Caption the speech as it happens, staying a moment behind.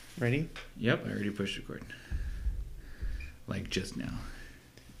Ready? Yep, I already pushed record. Like just now.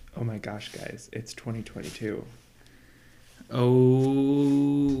 Oh my gosh, guys. It's 2022.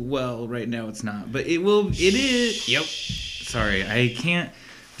 Oh, well, right now it's not. But it will, it is. Yep. Sorry, I can't.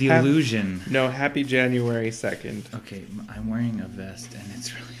 The illusion. No, happy January 2nd. Okay, I'm wearing a vest and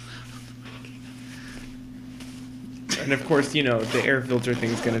it's really loud on the mic. And of course, you know, the air filter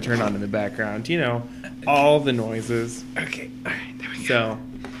thing's going to turn on in the background. You know, all the noises. Okay, alright, there we go. So,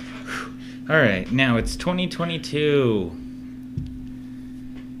 alright, now it's 2022.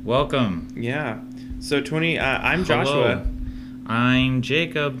 Welcome. yeah. So, I'm Hello. Joshua. I'm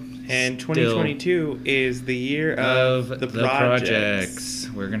Jacob. And 2022 is the year of the projects.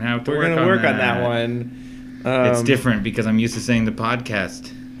 We're going to have to We're work going to on work that. on that one. It's different because I'm used to saying the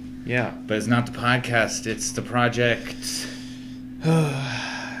podcast. Yeah. But it's not the podcast, it's the project.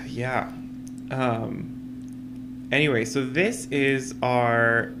 Yeah. Anyway, so this is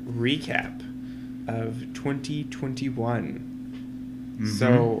our recap of 2021. Mm-hmm.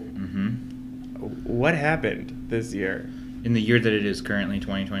 So, what happened this year? In the year that it is currently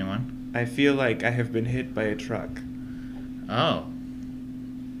 2021? I feel like I have been hit by a truck. Oh.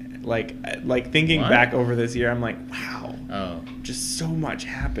 Like thinking What? back over this year, I'm like, wow. Oh. Just so much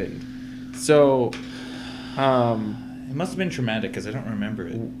happened. So, It must have been traumatic because I don't remember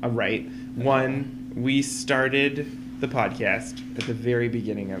it. right. One, we started the podcast at the very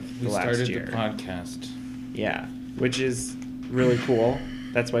beginning of the last year. We started the podcast. Yeah, which is really cool.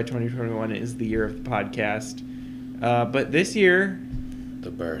 That's why 2021 is the year of the podcast. But this year, The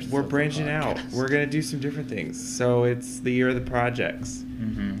birth. we're of the branching out. podcast. We're going to do some different things. So it's the year of the projects.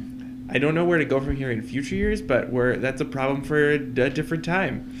 Mm-hmm. I don't know where to go from here in future years, but that's a problem for a different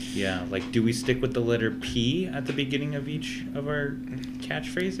time. Yeah, like, do we stick with the letter P at the beginning of each of our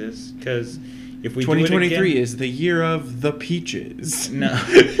catchphrases? Because if we 2023 do it again, is the year of the peaches. No.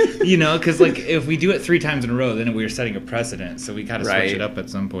 You know, because, like, if we do it 3 times in a row, then we're setting a precedent, so we gotta Right. switch it up at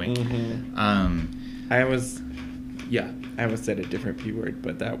some point. Mm-hmm. I almost said a different P word,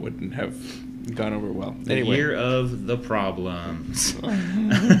 but that wouldn't have gone over well. The Anyway. year of the problems.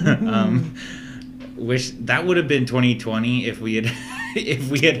 Wish that would have been 2020 if we had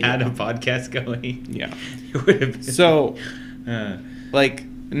had a podcast going. Yeah. It would have been. So, Uh, like,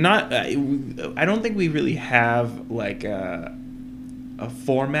 not. I don't think we really have like a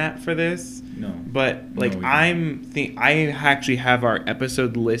format for this. no. But like, No, we I actually have our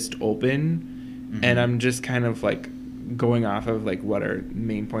episode list open, and I'm just kind of like going off of like what our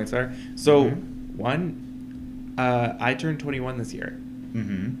main points are. So, one, I turned 21 this year,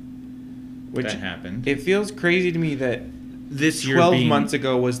 which that happened. it feels crazy to me that This year 12 being, months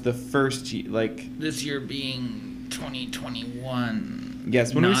ago was the first like. This year being 2021.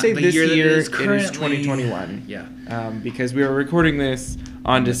 Yes, when we Not say the this year that year, it it is is currently. 2021. Yeah. Because we are recording this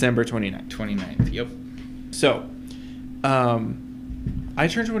on December 29th. 29th. Yep. So, I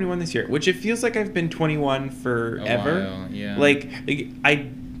turned 21 this year, which it feels like I've been 21 forever. A while, yeah. Like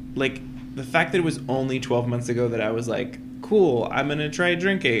the fact that it was only 12 months ago that I was like, cool, I'm gonna try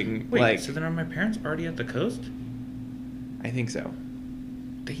drinking. Wait, like, so then are my parents already at the coast? I think so.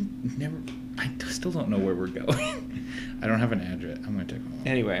 They never. I still don't know where we're going. I don't have an address. I'm gonna take them.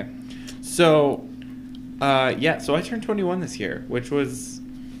 Anyway, so so I turned 21 this year, which was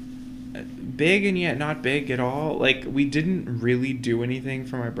big and yet not big at all. Like, we didn't really do anything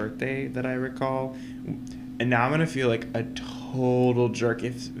for my birthday that I recall, and now I'm gonna feel like a total jerk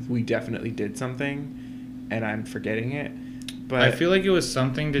if we definitely did something and I'm forgetting it. But I feel like it was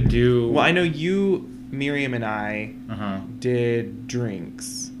something to do. well, I know you, Miriam, and I did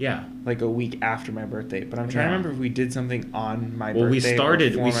drinks Yeah. like a week after my birthday, but I'm trying to Yeah. remember if we did something on my Well,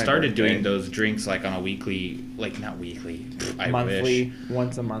 birthday. we started doing those drinks like on a weekly, like not weekly, I monthly, wish,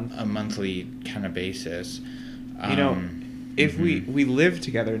 once a month. a monthly kind of basis. You know, if we live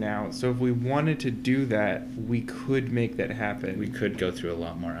together now, so if we wanted to do that, we could make that happen. we could go through a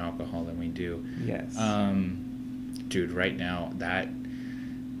lot more alcohol than we do. Yes. Dude, right now that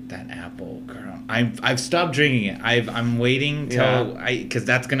apple, girl, I've stopped drinking it. I'm waiting till because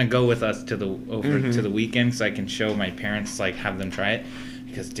that's gonna go with us to the to the weekend, so I can show my parents, like have them try it.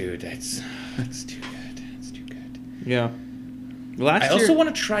 Because dude, it's too good. It's too good. Yeah. I also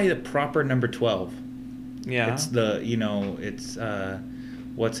want to try the proper number 12. Yeah. It's it's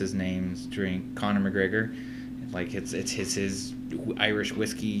what's his name's drink, Conor McGregor. Like it's his Irish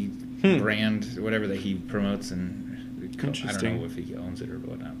whiskey brand, whatever that he promotes, and I don't know if he owns it or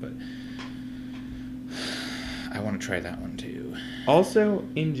whatnot, but I want to try that one too. Also,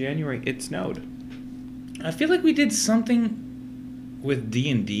 in January, it snowed. I feel like we did something with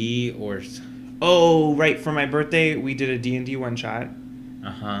D&D or. Oh, right. For my birthday, we did a D&D one shot.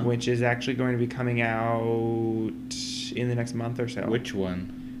 which is actually going to be coming out in the next month or so. Which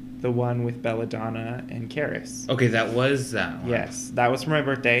one? The one with Belladonna and Karis. Okay, that was that one. Yes, that was for my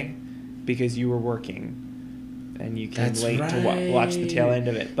birthday because you were working. And you came late to watch the tail end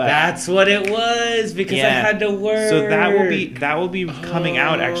of it. But that's what it was, because I had to work. So that will be coming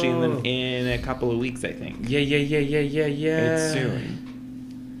out actually in a couple of weeks, I think. Yeah. It's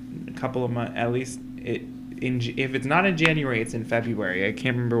soon. A couple of months, at least. If it's not in January, it's in February. I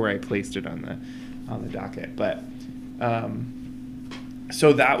can't remember where I placed it on the docket, but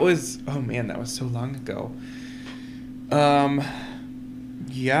so that was, oh man, that was so long ago.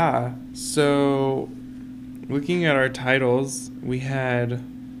 Yeah. So looking at our titles, we had,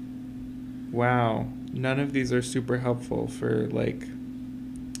 wow, none of these are super helpful for like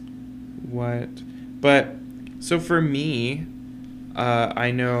what, but so for me,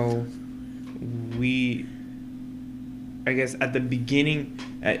 I know I guess at the beginning,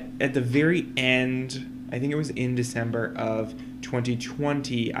 at the very end, I think it was in December of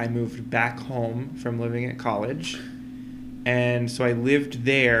 2020, I moved back home from living at college. And so I lived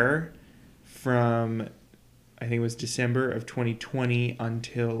there from, I think it was December of 2020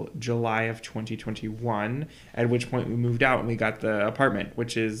 until July of 2021, at which point we moved out and we got the apartment,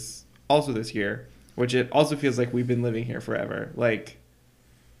 which is also this year, which it also feels like we've been living here forever. Like,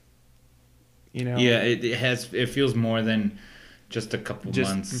 you know? Yeah, it feels more than just a couple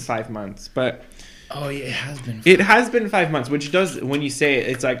months. Just 5 months. But oh, yeah, it has been. It has been 5 months, which does, when you say it,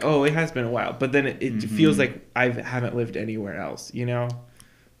 it's like, oh, it has been a while. But then it feels like I haven't lived anywhere else, you know?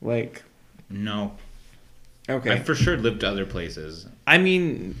 Like. No. Okay. I for sure lived other places. I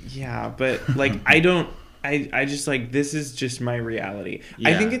mean, yeah, but like I just like, this is just my reality. Yeah.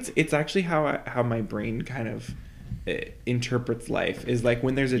 I think it's actually how my brain kind of interprets life, is like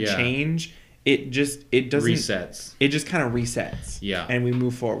when there's a change, it doesn't resets. It just kind of resets. Yeah. And we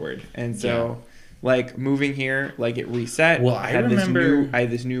move forward. And so like moving here, like it reset. Well, I remember I had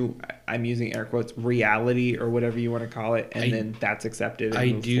this new, I'm using air quotes, reality or whatever you want to call it, and then that's accepted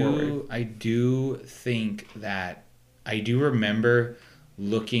and forward. I do think that I do remember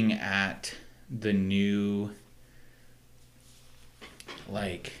looking at the new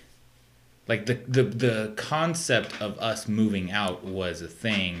like the concept of us moving out was a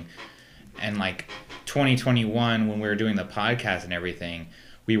thing, and like 2021 when we were doing the podcast and everything,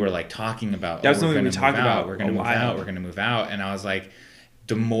 we were like talking about, we're going to move out, and I was like,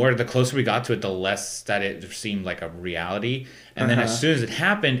 the closer we got to it, the less that it seemed like a reality. And then as soon as it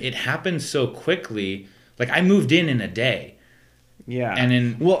happened so quickly. Like I moved in a day. Yeah. And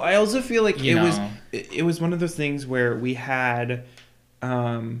then, well, I also feel like it was one of those things where we had,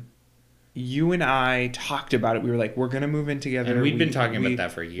 you and I talked about it. We were like, we're going to move in together. And we've been talking about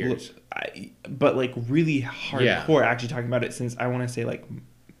that for years. But like really hardcore actually talking about it since I want to say like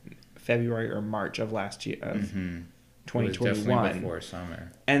February or March of last year of 2021. It was definitely before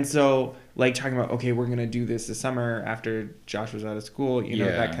summer. And so like talking about, okay, we're going to do this summer after Josh was out of school, you know,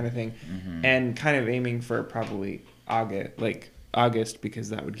 that kind of thing. And kind of aiming for probably August, because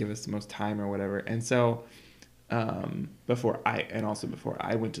that would give us the most time or whatever. And so before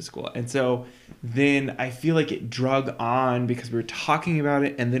I went to school. And so then I feel like it drug on because we were talking about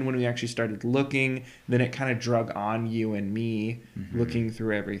it, and then when we actually started looking, then it kind of drug on you and me looking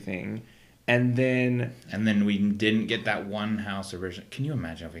through everything. And then we didn't get that one house originally. Can you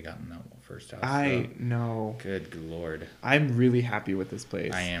imagine if we gotten that first house? I know. Good Lord. I'm really happy with this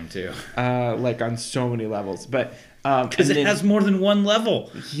place. I am too. Like on so many levels. But because it has more than one level.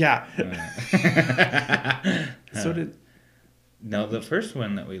 Yeah. The first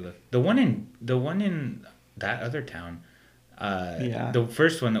one that we looked, the one in that other town. The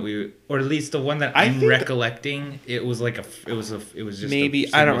first one that or at least the one that I'm recollecting, it was just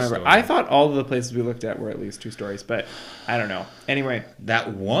maybe, I don't remember. Story. I thought all of the places we looked at were at least 2 stories, but I don't know. Anyway,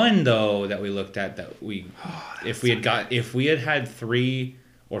 that one though that we looked at if we had had 3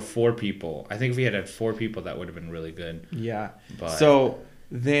 or 4 people, I think if we had 4 people, that would have been really good. Yeah. So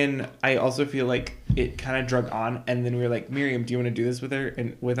then I also feel like it kind of drug on, and then we were like, Miriam, do you want to do this with her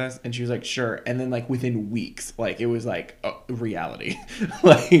and with us? And she was like, sure. And then like within weeks, like it was like reality.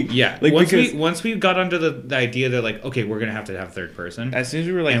 Once we got under the idea that like, okay, we're gonna have to have third person. As soon as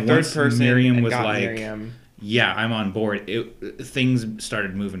we were like third person, Miriam was like, yeah, I'm on board. Things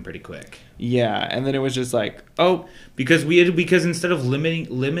started moving pretty quick. Yeah, and then it was just like, because instead of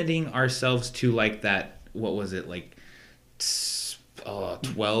limiting ourselves to like that, what was it like?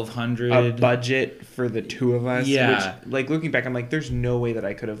 1,200 a budget for the 2 of us. Yeah, which, like looking back, I'm like, there's no way that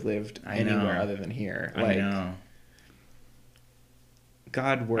I could have lived anywhere other than here. Like, I know.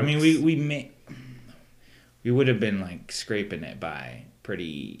 God works. I mean, we would have been like scraping it by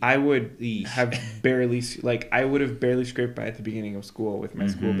pretty. I would Eesh. have barely I would have barely scraped by at the beginning of school with my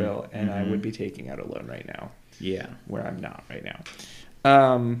school bill, and I would be taking out a loan right now. Yeah, where I'm not right now.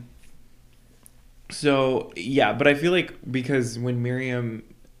 So yeah, but I feel like because when Miriam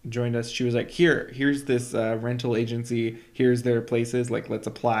joined us, she was like, here's this rental agency, here's their places, like let's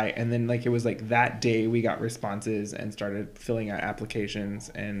apply. And then like it was like that day we got responses and started filling out applications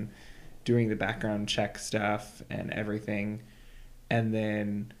and doing the background check stuff and everything. And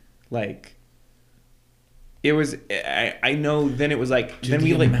then like it was, I know then it was like, dude, then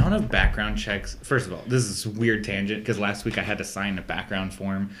we the like amount of background checks. First of all, this is a weird tangent because last week I had to sign a background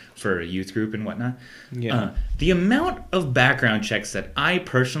form for a youth group and whatnot. Yeah. The amount of background checks that I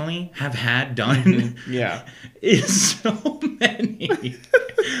personally have had done yeah. is so many.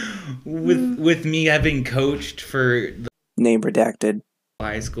 with me having coached for the name redacted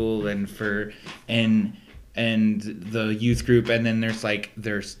high school and and the youth group, and then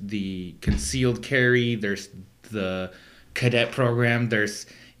there's the concealed carry, there's the cadet program, there's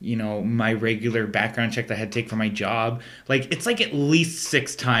my regular background check that I had to take for my job. Like it's like at least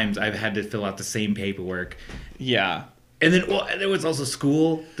 6 times I've had to fill out the same paperwork. Yeah. And then there was also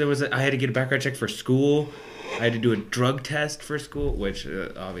school. I had to get a background check for school. I had to do a drug test for school, which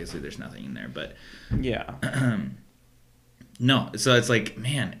obviously there's nothing in there, but yeah. no. So it's like,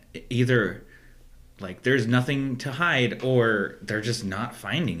 man, either like there's nothing to hide or they're just not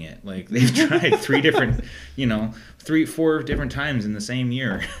finding it. Like they've tried 3 different, 4 different times in the same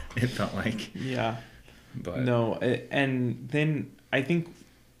year. It felt like. Yeah. But no, and then I think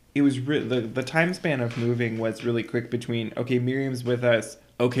it was the time span of moving was really quick between, okay, Miriam's with us,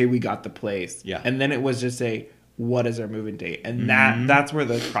 okay, we got the place. Yeah. And then it was just what is our moving date? And that's where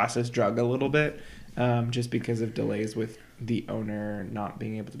the process drug a little bit, just because of delays with the owner not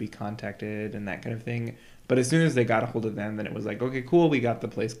being able to be contacted and that kind of thing. But as soon as they got a hold of them, then it was like, okay, cool, we got the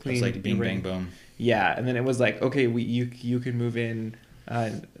place clean. It's like bing, bang, boom. Yeah, and then it was like, okay, you can move in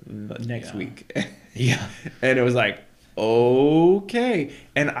next week. Yeah. And it was like, okay.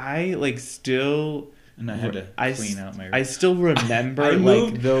 And I still... And I had to clean out my room. I still remember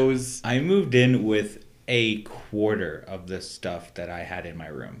those... I moved in with a quarter of the stuff that I had in my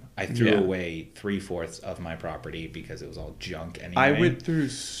room. I threw away 3/4 of my property because it was all junk anyway. I went through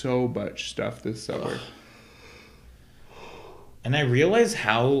so much stuff this summer. And I realized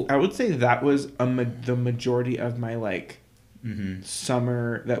how... I would say that was the majority of my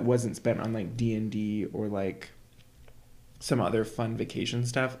summer that wasn't spent on D&D or some other fun vacation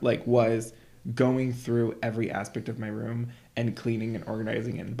stuff, was going through every aspect of my room and cleaning and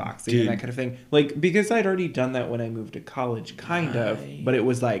organizing and boxing and that kind of thing. Because I'd already done that when I moved to college, but it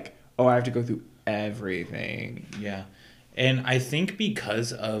was I have to go through everything. Yeah. And I think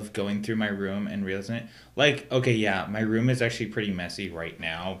because of going through my room and realizing it, okay, yeah, my room is actually pretty messy right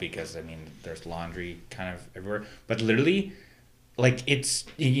now because, there's laundry kind of everywhere. But literally, it's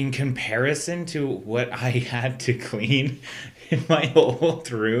in comparison to what I had to clean in my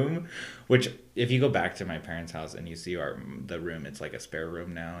old room, which if you go back to my parents' house and you see the room, it's like a spare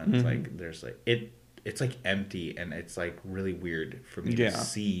room now. And it's there's it's empty and it's really weird for me to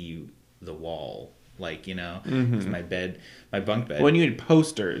see the wall. It's my bed, my bunk bed. When you had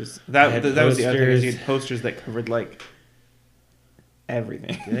posters, that was the other thing. Is you had posters that covered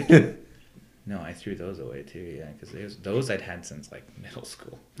everything. No, I threw those away too. Yeah, because those I'd had since middle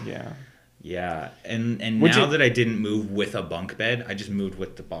school. Yeah. Yeah, and now that I didn't move with a bunk bed, I just moved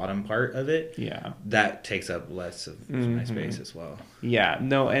with the bottom part of it. Yeah. That takes up less of my space as well. Yeah.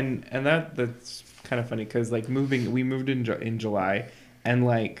 No, and that's kind of funny because we moved in July, and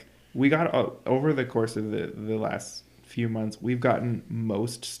we got over the course of the last few months, we've gotten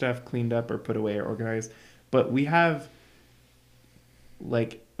most stuff cleaned up or put away or organized, but we have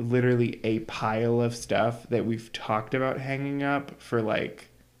literally a pile of stuff that we've talked about hanging up for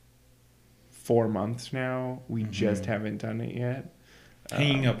 4 months now. We just haven't done it yet.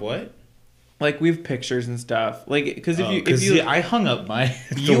 Hanging up what? We have pictures and stuff. Because I hung up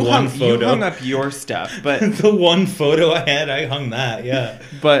you hung up your stuff, but the one photo I had, I hung that. Yeah,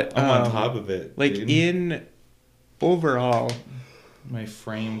 but I'm on top of it. In overall, my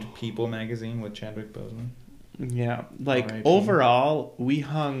framed People magazine with Chadwick Boseman. Yeah, overall, we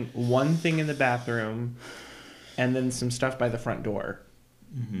hung one thing in the bathroom, and then some stuff by the front door.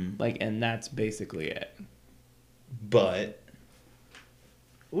 And that's basically it. But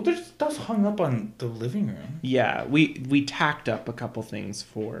there's stuff hung up on the living room. Yeah, we tacked up a couple things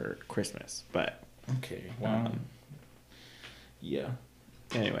for Christmas, but okay. Wow. Yeah.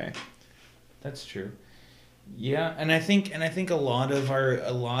 Anyway, that's true. Yeah, and I think a lot of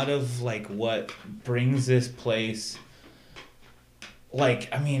what brings this place like,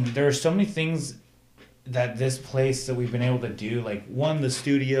 I mean, there are so many things that this place that we've been able to do. Like, one, the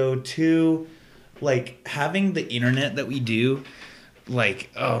studio. Two, like, having the internet that we do. Like,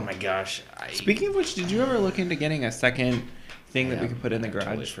 oh my gosh. Speaking of which, did you ever look into getting a second thing that we could put in the garage? I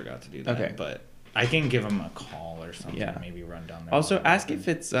totally forgot to do that. Okay. But I can give them a call or something. Yeah. Maybe run down there. Also, ask if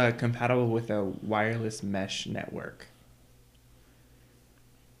it's compatible with a wireless mesh network.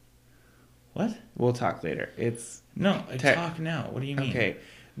 What? We'll talk later. Talk now. What do you mean? Okay.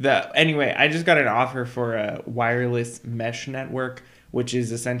 Anyway, I just got an offer for a wireless mesh network, which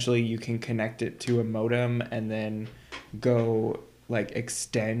is essentially you can connect it to a modem and then go like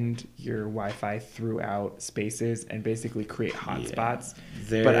extend your Wi-Fi throughout spaces and basically create hotspots.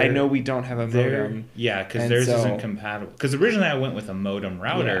 Yeah. But I know we don't have a modem. Yeah, because theirs isn't compatible. Because originally I went with a modem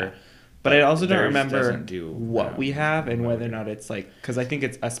router. Yeah. But I also don't remember do what we have and whether or not it's like, because I think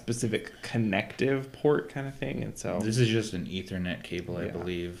it's a specific connective port kind of thing, and so this is just an Ethernet cable, I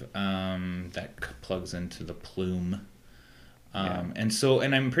believe, that plugs into the plume,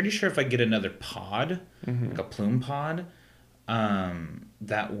 and I'm pretty sure if I get another pod, like a plume pod,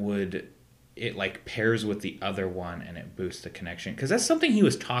 it like pairs with the other one and it boosts the connection, because that's something he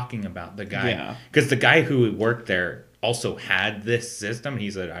was talking about, the guy, because the guy who worked there also had this system. He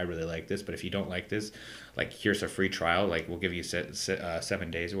said, I really like this, but if you don't like this, like, here's a free trial, like, we'll give you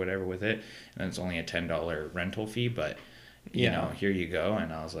 7 days or whatever with it, and it's only a $10 rental fee, but you know, here you go.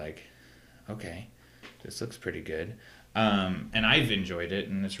 And I was like, okay, this looks pretty good. And I've enjoyed it,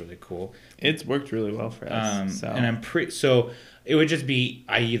 and it's really cool. It's worked really well for us. And so it would just be,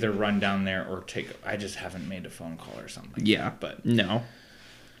 I either run down there or I just haven't made a phone call or something. Yeah, but no.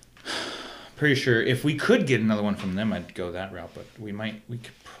 Pretty sure if we could get another one from them, I'd go that route. But we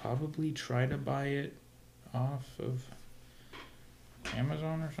could probably try to buy it off of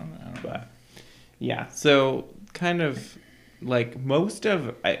Amazon or something. I don't know. Yeah, so kind of like most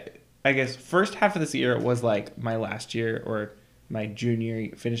of, I guess, first half of this year was like my last year or my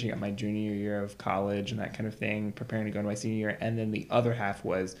finishing up my junior year of college and that kind of thing, preparing to go into my senior year. And then the other half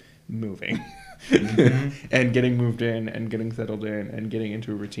was moving and getting moved in and getting settled in and getting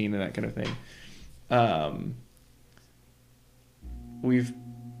into a routine and that kind of thing. We've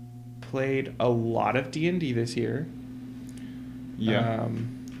played a lot of D&D this year. Yeah.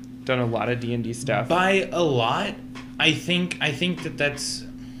 Done a lot of D&D stuff. By a lot, I think it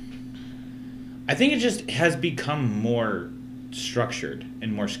just has become more structured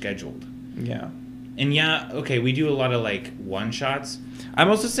and more scheduled. Yeah. And okay, we do a lot of like one shots. I'm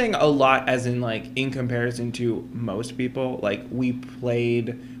also saying a lot as in like in comparison to most people. Like we've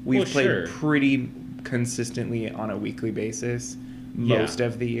played pretty consistently on a weekly basis most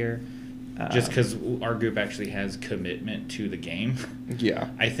of the year. Just because our group actually has commitment to the game. Yeah.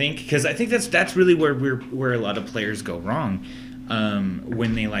 I think that's really where a lot of players go wrong.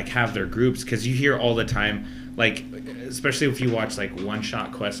 When they like have their groups, because you hear all the time, like, especially if you watch like one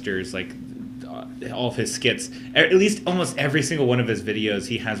shot questers, like all of his skits, at least almost every single one of his videos,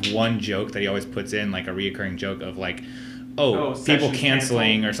 he has one joke that he always puts in, like a reoccurring joke of like, people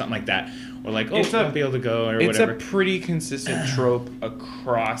canceling or something like that, or like, won't be able to go or whatever. It's a pretty consistent trope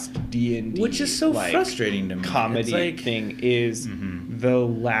across D&D, which is so frustrating to me. Comedy thing is the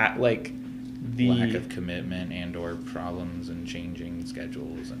lack of commitment and or problems and changing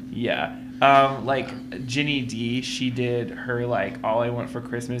schedules and like Ginny D, she did her like All I Want for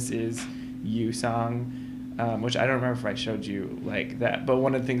Christmas Is You song, which I don't remember if I showed you like that, but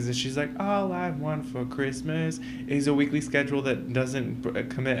one of the things is she's like, all I want for Christmas is a weekly schedule that doesn't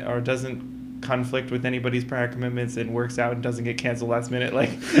commit or doesn't conflict with anybody's prior commitments and works out and doesn't get canceled last minute, like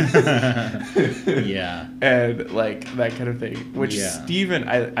and like that kind of thing, which Steven,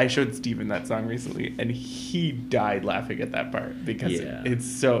 I showed Steven that song recently and he died laughing at that part because it's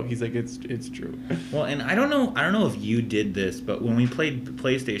so, he's like, it's true. Well, and I don't know if you did this, but when we played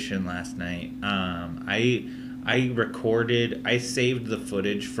PlayStation last night, I saved the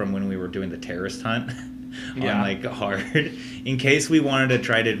footage from when we were doing the terrorist hunt on like hard, in case we wanted to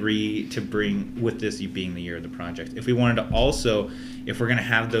try to bring, with this being the year of the project, if we wanted to also, if we're gonna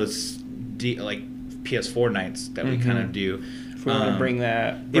have those like PS4 nights that we kind of do, if we want to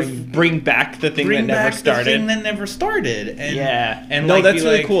bring back the thing that never started. And, and no, like, that's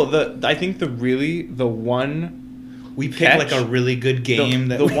really cool. I think the one we picked like a really good game.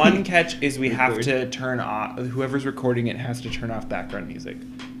 The one catch is we have to turn off, whoever's recording it has to turn off background music.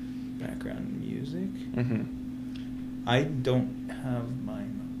 I don't have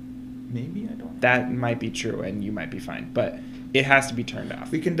mine. Maybe I don't. That might be true, and you might be fine, but it has to be turned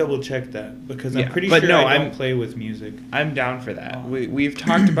off. We can double check that because I'm pretty sure I don't play with music. I'm down for that. We've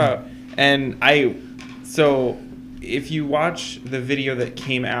talked about, and so if you watch the video that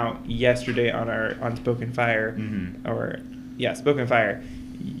came out yesterday on Spoken Fire, Spoken Fire,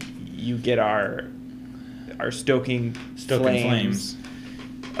 you get our stoking flames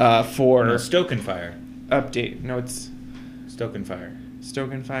for Stoken Fire update. No, it's Stoken Fire.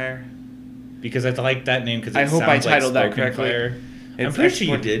 Stoken Fire. Because I like that name because I hope I titled that correctly. Fire. I'm pretty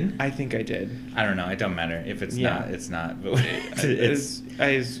sure you did. I think I did. I don't know. It don't matter if it's not. It's not. But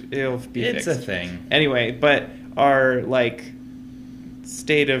it'll be it's fixed. A thing. Anyway, but our like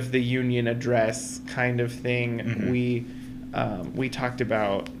State of the Union address kind of thing. We talked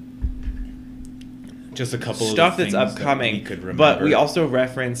about just a couple stuff of that's things upcoming, that we could remember. But we also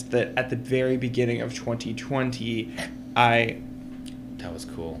referenced that at the very beginning of 2020, that was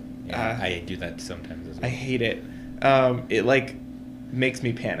cool. Yeah, I do that sometimes as well. I hate it. It like makes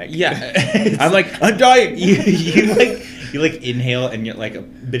me panic. Yeah, I'm like, I'm dying. you like inhale and you're like a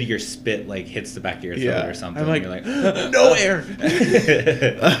bit of your spit like hits the back of your throat or something. I'm like, you're like no air.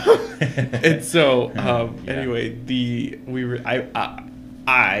 And so anyway,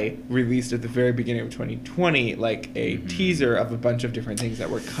 I released at the very beginning of 2020 like a teaser of a bunch of different things that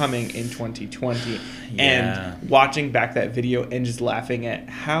were coming in 2020, and watching back that video and just laughing at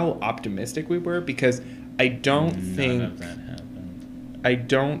how optimistic we were, because I don't think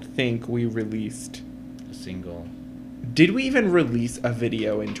we released a single. Did we even release a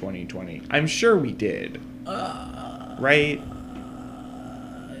video in 2020? I'm sure we did. Right?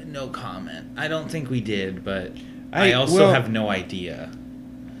 No comment. I don't think we did, but I also have no idea.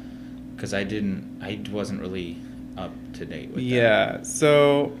 Because I wasn't really up to date with that. Yeah,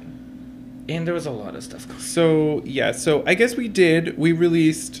 so... And there was a lot of stuff going on. So, yeah, so I guess we did. We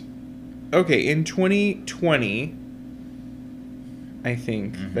released... Okay, in 2020, I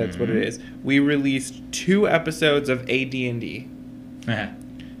think that's what it is. We released 2 episodes of AD&D. That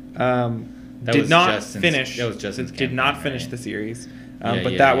did not finish the series.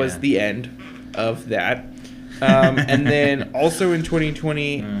 But that was the end of that. And then also in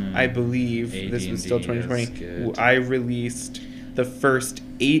 2020, I believe AD&D, this was still 2020, I released the first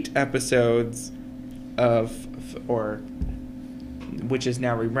 8 episodes which is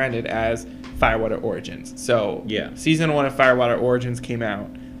now rebranded as Firewater Origins. So season 1 of Firewater Origins came out.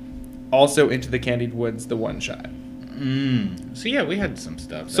 Also Into the Candied Woods, the one shot. So yeah, we had some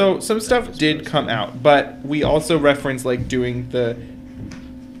stuff. So some stuff did come out, but we also referenced like doing the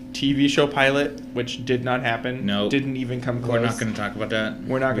TV show pilot, which did not happen. No, didn't even come close. We're not going to talk about that.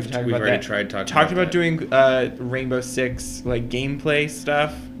 We're not going to talk about that. We've already tried talking about doing Rainbow Six like gameplay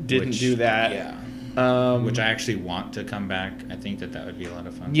stuff. Didn't do that. Yeah. Which I actually want to come back. I think that would be a lot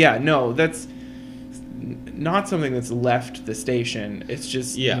of fun. Yeah, no, that's not something that's left the station. It's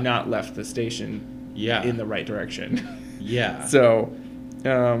just not left the station in the right direction. Yeah. So,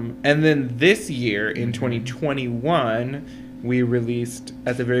 and then this year in 2021, we released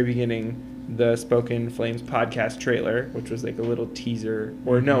at the very beginning the Spoken Flames podcast trailer, which was like a little teaser.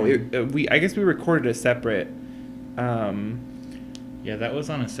 Or no, I guess we recorded a separate. Yeah, that was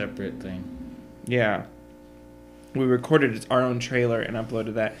on a separate thing. Yeah. We recorded our own trailer and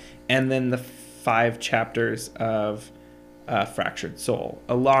uploaded that. And then the 5 chapters of Fractured Soul,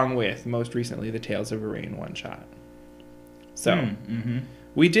 along with, most recently, the Tales of Arraign one-shot. So,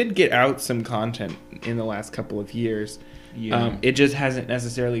 we did get out some content in the last couple of years. Yeah. It just hasn't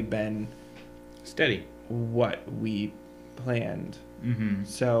necessarily been... steady. What we planned.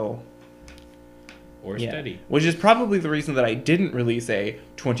 So... Or steady. Which is probably the reason that I didn't release a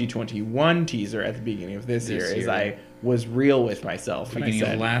 2021 teaser at the beginning of this year. Is I was real with myself. Beginning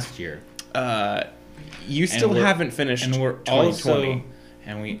of last year. You still haven't finished. And we're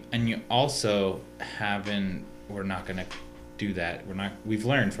 2020. You also haven't. We're not going to do that. We've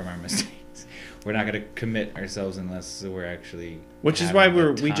learned from our mistakes. We're not going to commit ourselves unless we're actually. Which is why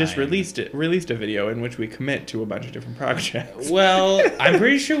we just released a video in which we commit to a bunch of different projects. Well, I'm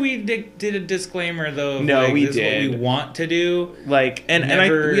pretty sure we did a disclaimer though. No, we this did. Is what we want to do. Like,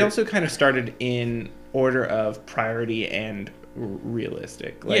 we also kind of started in order of priority and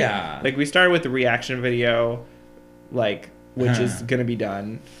realistic. Like, like we started with the reaction video, like which is gonna be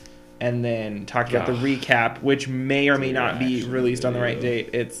done, and then talked about the recap, which may or may not be released on the right date.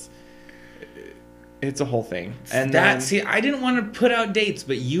 It's a whole thing. And I didn't want to put out dates,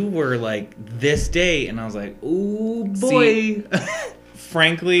 but you were like this day, and I was like, oh boy.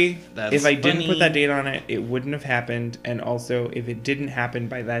 Frankly, if I didn't put that date on it, it wouldn't have happened. And also, if it didn't happen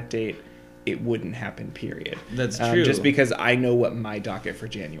by that date, it wouldn't happen, period. That's true. Just because I know what my docket for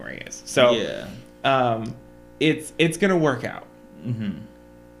January is. So, it's going to work out.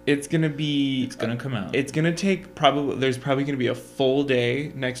 It's going to come out. It's going to take there's probably going to be a full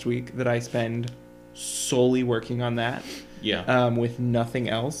day next week that I spend solely working on that. Yeah. With nothing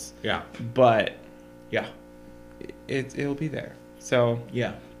else. Yeah. But Yeah. it'll be there. So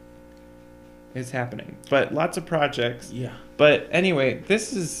Yeah. it's happening. But lots of projects. Yeah. But anyway,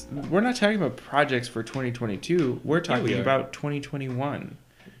 we're not talking about projects for 2022. We're talking about 2021.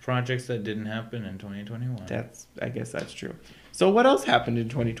 Projects that didn't happen in 2021. I guess that's true. So what else happened in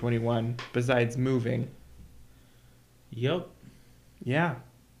 2021 besides moving? Yep. Yeah.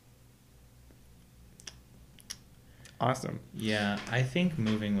 Awesome. Yeah, I think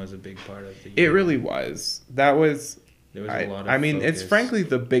moving was a big part of the year. It really was. There was a lot of focus. It's frankly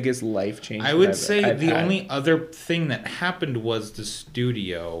the biggest life change. I would say the only other thing that happened was the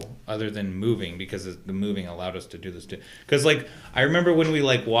studio, other than moving, because the moving allowed us to do this. Because, like, I remember when we,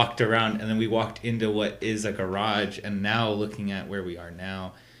 like, walked around and then we walked into what is a garage, and now looking at where we are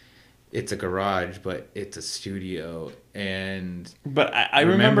now, it's a garage, but it's a studio. But I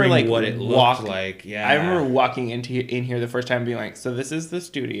remember, like, what it looked like. Yeah, I remember walking in here the first time and being like, so this is the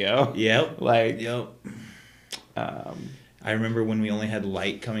studio. Yep. Yep. I remember when we only had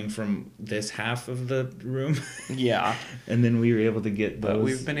light coming from this half of the room. Yeah. And then we were able to get those. But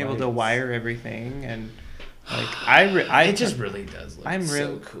we've been able to wire everything, and it just really does look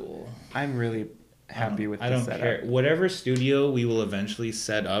so cool. I'm really happy with the setup. I don't care. Whatever studio we will eventually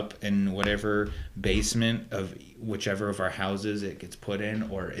set up in whatever basement of whichever of our houses it gets put in,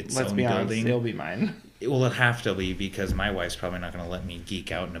 or its own building. Honest, it'll be mine. It'll have to be, because my wife's probably not going to let me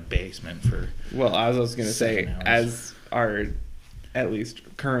geek out in a basement for. Well, I was going to say, as our at least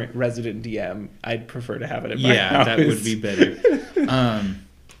current resident DM, I'd prefer to have it in my house. Yeah, that would be better.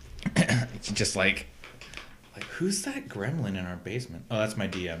 Just like who's that gremlin in our basement? Oh, that's my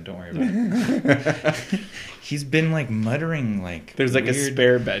DM. Don't worry about it. He's been like muttering like. There's like a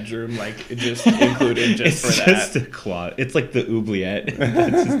spare bedroom, like just included just for that. It's just a closet. It's like the oubliette.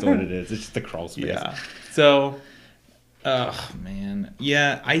 That's just what it is. It's just a crawl space. Yeah. So. Oh man,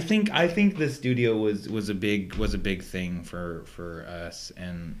 yeah. I think the studio was a big thing for us,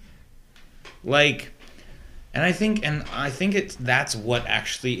 and like. And I think that's what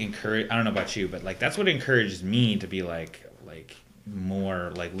actually encouraged. I don't know about you, but like that's what encouraged me to be like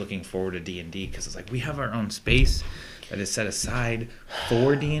more like looking forward to D&D, because it's like we have our own space that is set aside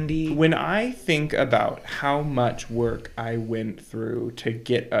for D&D. When I think about how much work I went through to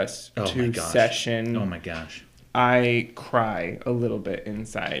get us to session, oh my gosh, I cry a little bit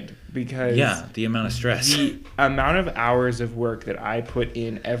inside, because the amount of stress, the amount of hours of work that I put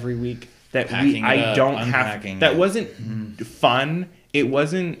in every week. That that wasn't fun. It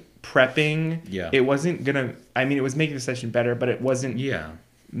wasn't prepping. Yeah. It wasn't gonna. I mean, it was making the session better, but it wasn't. Yeah.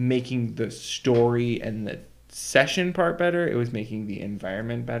 Making the story and the session part better. It was making the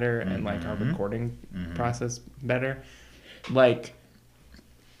environment better and like our recording process better. Like,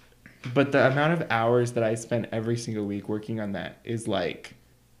 but the amount of hours that I spent every single week working on that is like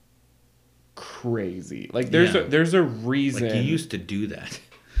crazy. Like, there's a reason. Like, you used to do that.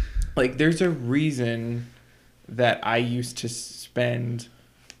 Like, there's a reason that I used to spend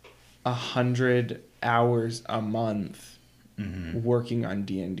 100 hours a month working on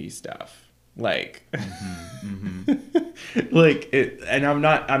D&D stuff. Like, like it, and I'm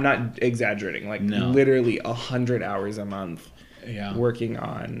not exaggerating. Like, literally 100 hours a month. Yeah. Working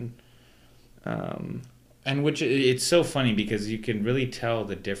on. And which it's so funny, because you can really tell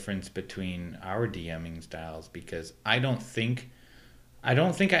the difference between our DMing styles, because I don't think I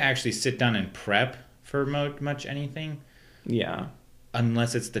actually sit down and prep for much anything. Yeah.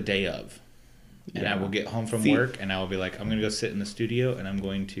 Unless it's the day of. And I will get home from work and I will be like, I'm going to go sit in the studio and I'm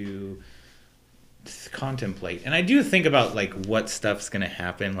going to contemplate. And I do think about like what stuff's going to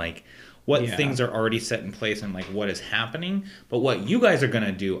happen, like what things are already set in place and like what is happening. But what you guys are going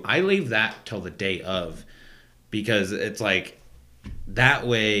to do, I leave that till the day of, because it's like that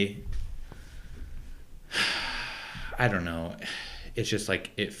way, I don't know. It's just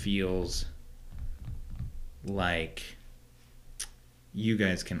like it feels like you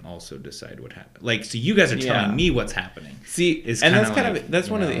guys can also decide what happened. Like, so you guys are telling me what's happening. See, and that's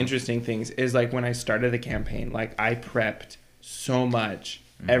one of the interesting things is like when I started the campaign, like I prepped so much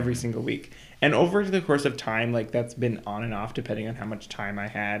every single week. And over the course of time, like that's been on and off depending on how much time I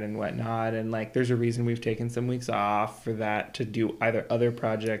had and whatnot. And like there's a reason we've taken some weeks off for that, to do either other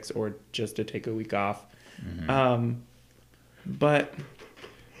projects or just to take a week off. But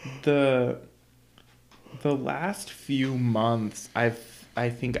the last few months, I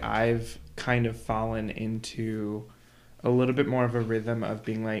think I've kind of fallen into a little bit more of a rhythm of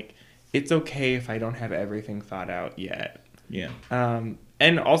being like, it's okay if I don't have everything thought out yet. Yeah.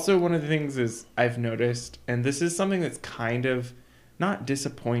 And also one of the things is I've noticed, and this is something that's kind of not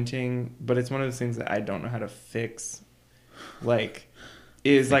disappointing, but it's one of those things that I don't know how to fix. Like,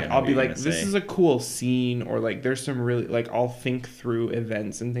 is like I'll be like, this is a cool scene, or like there's some really like I'll think through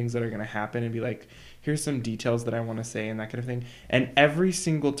events and things that are gonna happen and be like, here's some details that I want to say and that kind of thing. And every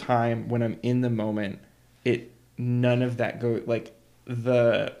single time when I'm in the moment, none of that goes like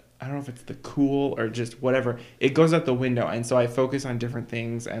I don't know if it's the cool or just whatever. It goes out the window. And so I focus on different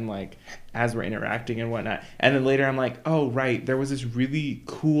things and like as we're interacting and whatnot. And then later I'm like, oh, right. There was this really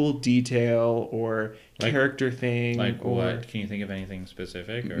cool detail or character thing. Like what? Can you think of anything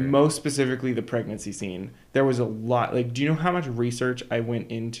specific? Or? Most specifically, the pregnancy scene. There was a lot. Like, do you know how much research I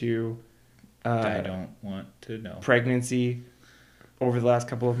went into I don't want to know. Pregnancy over the last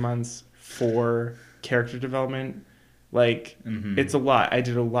couple of months for character development? Like, it's a lot. I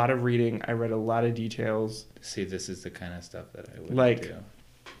did a lot of reading. I read a lot of details. See, this is the kind of stuff that I would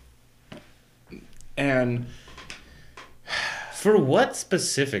do. And for what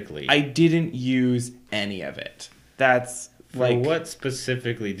specifically? I didn't use any of it. That's for what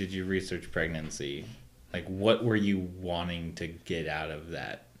specifically did you research pregnancy? Like, what were you wanting to get out of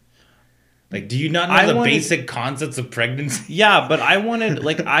that? Like, do you not know basic concepts of pregnancy? Yeah, but I wanted,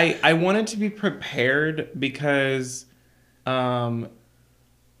 like, I wanted to be prepared because, like,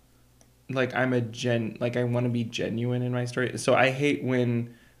 I want to be genuine in my story. So I hate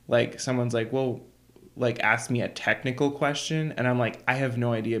when, like, someone's like, well, like, ask me a technical question, and I'm like, I have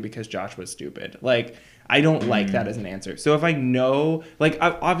no idea because Josh was stupid. Like, I don't like that as an answer. So if I know, like,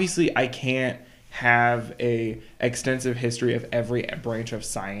 obviously I can't have a extensive history of every branch of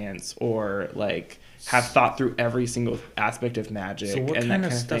science or like have thought through every single aspect of magic. So what and kind that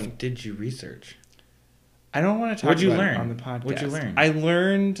of kind stuff thing. Did you research? I don't want to talk about it on the podcast. What'd you learn? I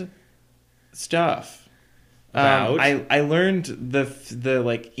learned stuff. About? I learned the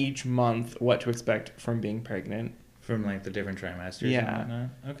like each month what to expect from being pregnant. From like the different trimesters. Yeah. And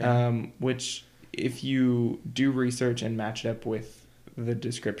whatnot? Okay. Which if you do research and match it up with the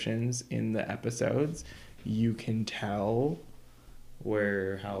descriptions in the episodes, you can tell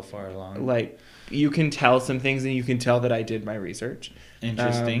how far along. Like, you can tell some things, and you can tell that I did my research.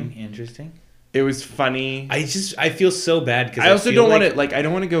 Interesting. It was funny. I feel so bad because I also don't want to I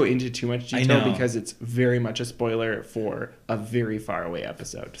don't want to go into too much detail because it's very much a spoiler for a very far away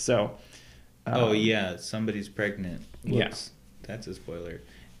episode. So, oh yeah, somebody's pregnant. Whoops. Yes, that's a spoiler.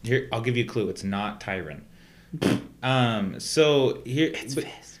 Here, I'll give you a clue. It's not Tyron. So here it's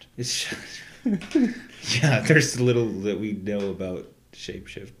fast. Yeah, there's little that we know about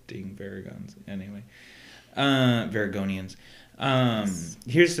shape-shifting Varagons. Anyway, Varagonians.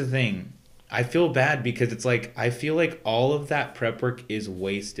 Here's the thing. I feel bad because it's like I feel like all of that prep work is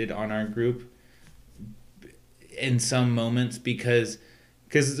wasted on our group in some moments because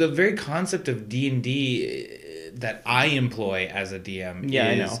the very concept of D&D that I employ as a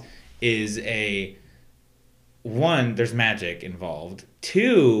DM is a one, there's magic involved.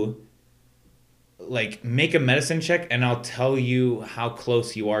 Two, like, make a medicine check and I'll tell you how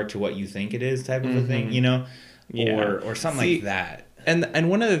close you are to what you think it is type of a thing, you know? Yeah. Or something like that.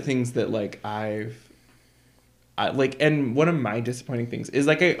 And one of the things that, like, and one of my disappointing things is,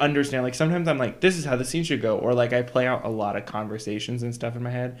 like, I understand, like, sometimes I'm like, this is how the scene should go. Or, like, I play out a lot of conversations and stuff in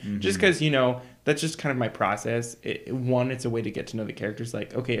my head. Just because, you know, that's just kind of my process. It's a way to get to know the characters.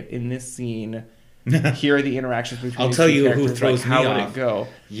 Like, okay, in this scene... Here are the interactions between I'll tell you who throws like, how me would off. It go?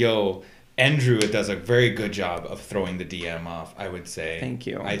 Yo, Andrew does a very good job of throwing the DM off, I would say. Thank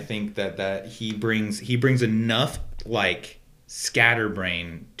you. I think that he brings enough like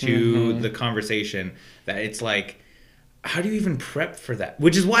scatterbrain to the conversation that it's like, how do you even prep for that?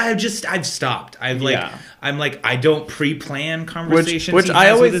 Which is why I've stopped. I'm like I don't pre-plan conversations. Which I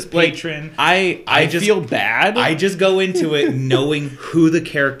always with his patron. Like, I just feel bad. I just go into it knowing who the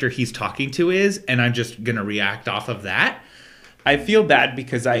character he's talking to is, and I'm just gonna react off of that. I feel bad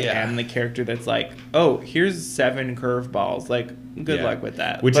because I am the character that's like, oh, here's 7 curveballs. Like, good luck with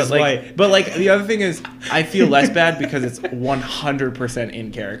that. Which is like, why. But like the other thing is, I feel less bad because it's 100%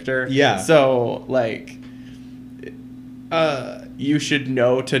 in character. Yeah. So like. You should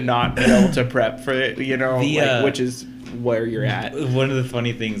know to not be able to prep for it, you know, which is where you're at. One of the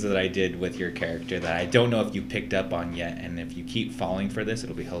funny things that I did with your character that I don't know if you picked up on yet, and if you keep falling for this,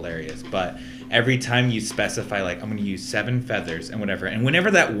 it'll be hilarious. But every time you specify, like, I'm going to use 7 feathers and whatever, and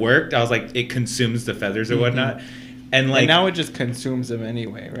whenever that worked, I was like, it consumes the feathers or whatnot. And like, and now it just consumes them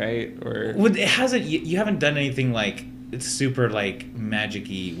anyway, right? Or well, it hasn't. You haven't done anything like it's super like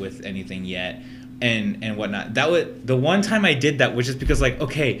magic-y with anything yet. And whatnot. That was the one time I did that, which is because like,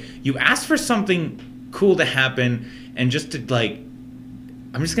 okay, you asked for something cool to happen, and just to like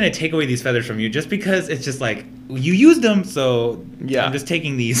I'm just gonna take away these feathers from you just because it's just like you used them, so yeah. I'm just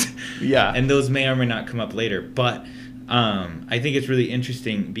taking these. Yeah. And those may or may not come up later, but I think it's really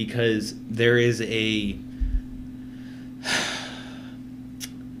interesting because there's a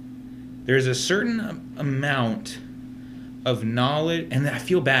certain amount of knowledge, and I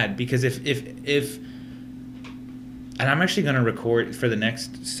feel bad because if and I'm actually gonna record for the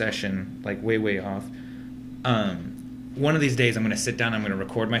next session, like way off. One of these days I'm going to sit down, I'm going to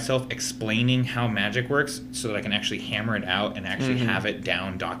record myself explaining how magic works so that I can actually hammer it out and actually have it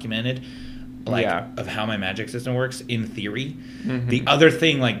down documented, like, of how my magic system works in theory. The other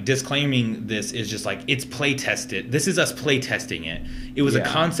thing, like, disclaiming this is just, like, it's play tested. This is us play testing it. It was a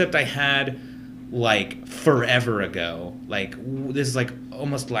concept I had, like, forever ago. Like, this is, like,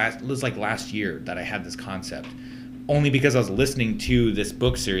 last year that I had this concept. Only because I was listening to this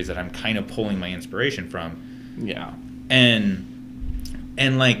book series that I'm kind of pulling my inspiration from. Yeah. And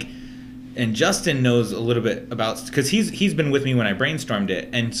Justin knows a little bit about, because he's been with me when I brainstormed it,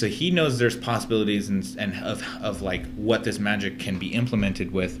 and so he knows there's possibilities and of like what this magic can be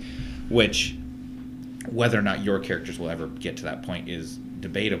implemented with, which whether or not your characters will ever get to that point is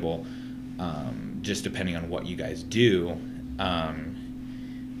debatable, just depending on what you guys do.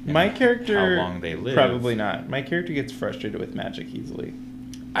 My character, how long they live. Probably not. My character gets frustrated with magic easily.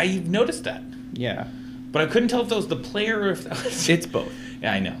 I've noticed that. Yeah. But I couldn't tell if that was the player or if that was... It's both.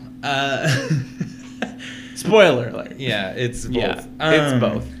 Yeah, I know. Spoiler alert. Yeah, it's both. Yeah, it's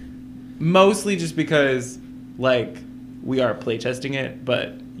both. Mostly just because, like, we are playtesting it,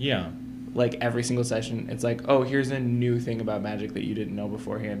 but... Yeah. Like, every single session, it's like, oh, here's a new thing about magic that you didn't know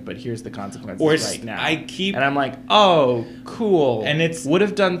beforehand, but here's the consequences right now. And I'm like, oh, cool. And it's... Would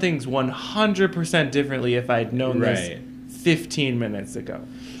have done things 100% differently if I'd known this 15 minutes ago.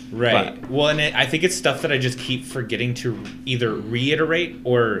 Right. But, well, and I think it's stuff that I just keep forgetting to either reiterate,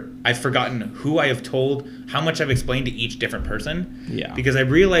 or I've forgotten who I have told, how much I've explained to each different person. Yeah. Because I'm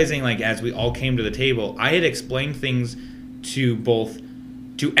realizing, like, as we all came to the table, I had explained things to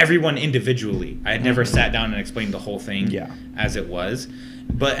everyone individually. I had never sat down and explained the whole thing as it was.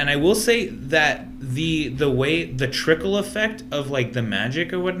 And I will say that the way, the trickle effect of, like, the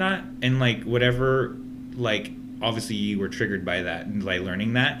magic or whatnot, and, like, whatever, like, obviously you were triggered by that and by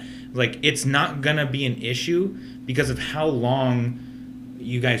learning that, like, it's not gonna be an issue because of how long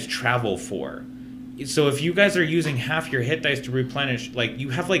you guys travel for. So if you guys are using half your hit dice to replenish, like, you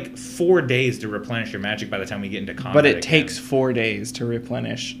have like 4 days to replenish your magic by the time we get into combat. But it takes 4 days to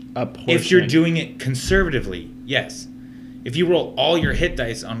replenish a portion. If you're doing it conservatively, yes. If you roll all your hit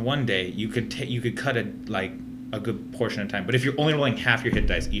dice on one day, you could cut a good portion of time. But if you're only rolling half your hit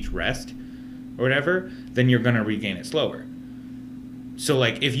dice each rest or whatever, then you're gonna regain it slower. So,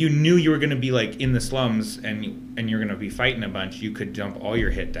 like, if you knew you were gonna be, like, in the slums and you're gonna be fighting a bunch, you could dump all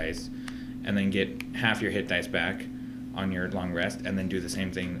your hit dice and then get half your hit dice back on your long rest, and then do the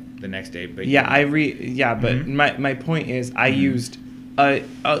same thing the next day. But but my point is, I used a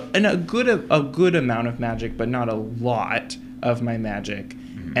good amount of magic, but not a lot of my magic,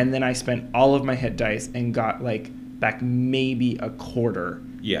 and then I spent all of my hit dice and got, like, back maybe a quarter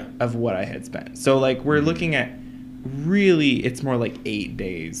of what I had spent. So, like, we're looking at, really, it's more like 8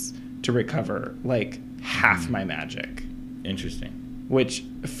 days to recover, like, half my magic. Interesting. Which,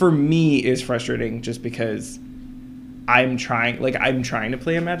 for me, is frustrating just because I'm trying to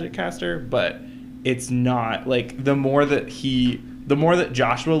play a magic caster, but it's not, like, the more that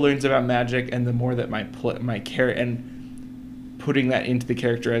Joshua learns about magic, and the more that my character, and putting that into the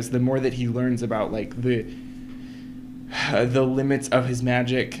character, as the more that he learns about, like, the limits of his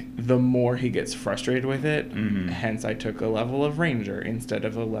magic, the more he gets frustrated with it. Hence, I took a level of ranger instead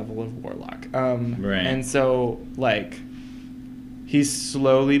of a level of warlock. And so, like, he's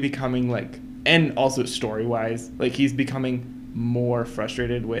slowly becoming, like, and also story-wise, like, he's becoming more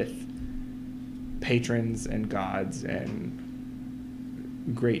frustrated with patrons and gods and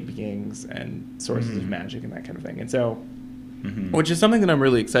great beings and sources of magic and that kind of thing. And so, which is something that I'm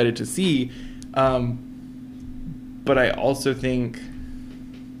really excited to see. But I also think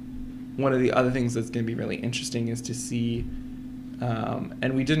one of the other things that's going to be really interesting is to see,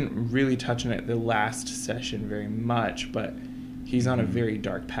 and we didn't really touch on it the last session very much, but he's on a very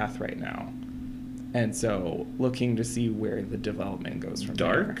dark path right now. And so looking to see where the development goes from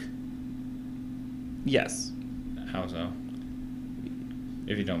Dark? there. Yes. How so?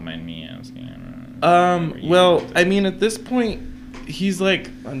 If you don't mind me asking. Well, I mean, at this point, he's like,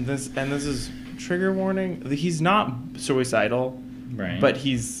 and this is trigger warning, he's not suicidal, right? But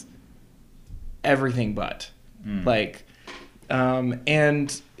he's everything but. Like,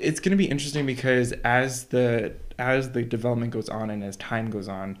 and it's going to be interesting because as as the development goes on and as time goes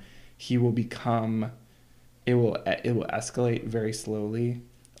on, he will become. It will escalate very slowly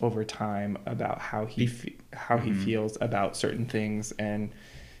over time about how he feels about certain things and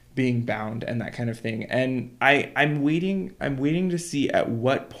being bound and that kind of thing. And I'm waiting to see at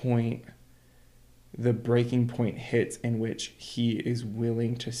what point the breaking point hits in which he is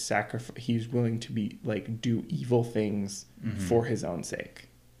willing to sacrifice. He's willing to be like do evil things for his own sake,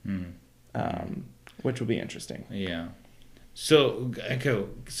 which will be interesting. Yeah. So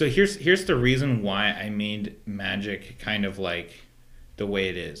here's the reason why I made Magic kind of like the way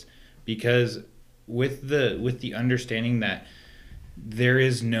it is, because with the understanding that there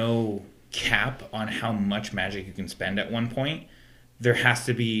is no cap on how much Magic you can spend at one point, there has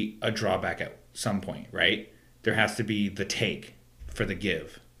to be a drawback at some point, right? There has to be the take for the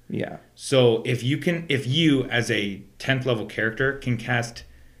give. Yeah. So if you as a 10th level character can cast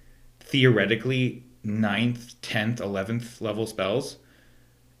theoretically 9th, 10th, 11th level spells,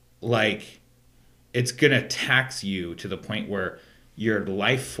 like it's gonna tax you to the point where your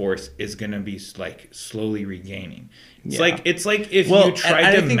life force is gonna be like slowly regaining. It's like if you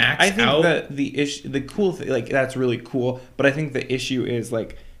tried to max out. I think the cool thing, like that's really cool, but I think the issue is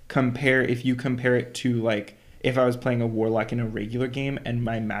like if you compare it to like if I was playing a warlock in a regular game and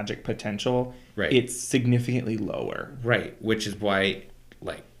my magic potential, right, it's significantly lower. Right, which is why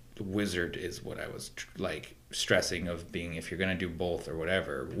like wizard is what I was like stressing of being, if you're going to do both or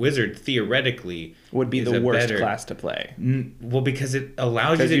whatever, wizard theoretically would be the worst class to play. Well, because it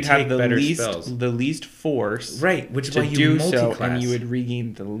allows you to take better spells, the least force, right? Which is why you do multi-class, so, and you would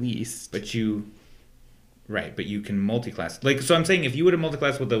regain the least. But you can multi-class. Like, so I'm saying, if you would have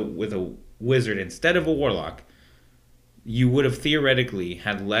multi-class with a wizard instead of a warlock, you would have theoretically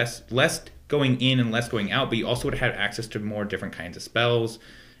had less going in and less going out, but you also would have had access to more different kinds of spells.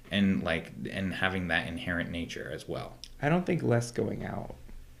 And having that inherent nature as well. I don't think less going out.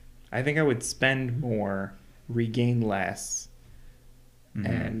 I think I would spend more, regain less,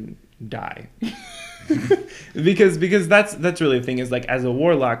 and die. because that's really the thing, is like as a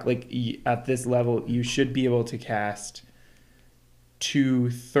warlock, like at this level, you should be able to cast 2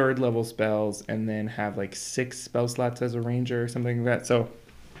 3rd level spells and then have like 6 spell slots as a ranger or something like that. So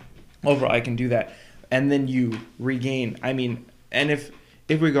overall, I can do that, and then you regain. I mean, and if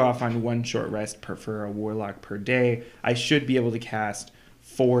we go off on 1 short rest for a warlock per day, I should be able to cast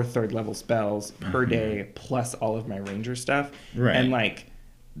 4 3rd level spells per day plus all of my ranger stuff. Right. And like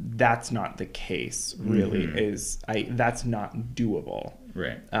that's not the case, really. That's not doable.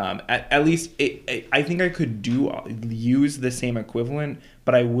 Right. At least I think I could use the same equivalent,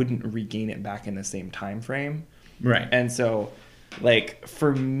 but I wouldn't regain it back in the same time frame. Right. And so like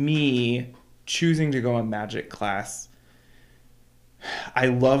for me, choosing to go on magic class, I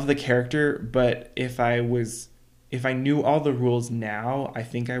love the character, but if I knew all the rules now, I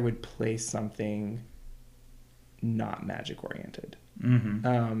think I would play something not magic oriented.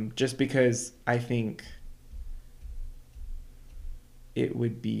 Just because I think it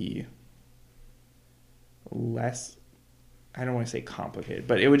would be less, I don't want to say complicated,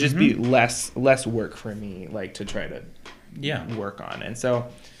 but it would just be less work for me, like to try to work on. And so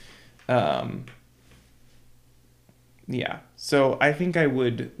yeah. So I think I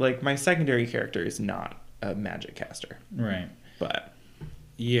would, like, my secondary character is not a magic caster. Right. But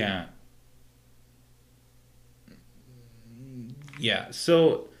yeah. Yeah.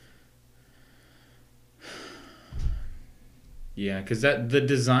 So yeah, because the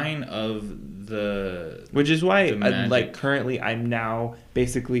design of the, which is why like currently I'm now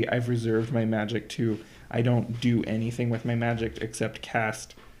basically I've reserved my magic to, I don't do anything with my magic except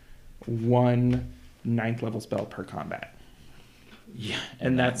cast 1 9th level spell per combat. Yeah,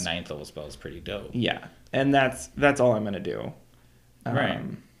 and that's 9th level spell is pretty dope. Yeah, and that's all I'm gonna do. Right.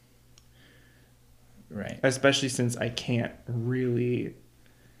 Especially since I can't really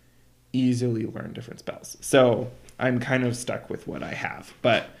easily learn different spells, so I'm kind of stuck with what I have.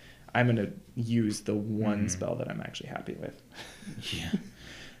 But I'm gonna use the one spell that I'm actually happy with. Yeah.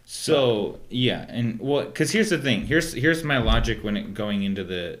 So yeah, and well, because here's the thing. Here's my logic when going into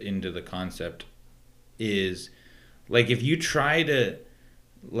the concept. Is like if you try to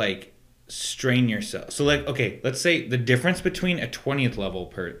like strain yourself, so like, okay, let's say the difference between a 20th level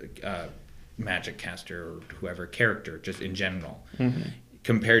per magic caster or whoever character just in general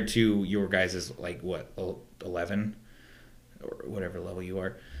compared to your guys' like what, 11 or whatever level you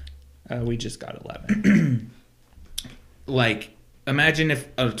are, we just got 11. Like imagine if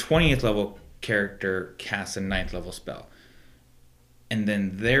a 20th level character casts a 9th level spell, and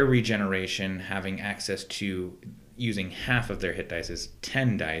then their regeneration, having access to using half of their hit dice is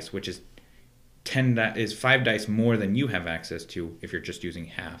 10 dice, which is is 5 dice more than you have access to if you're just using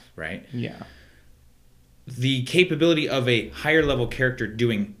half, right? Yeah. The capability of a higher level character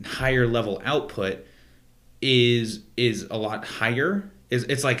doing higher level output is a lot higher.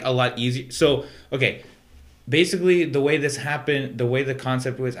 It's like a lot easier. So, okay, basically the way this happened, the way the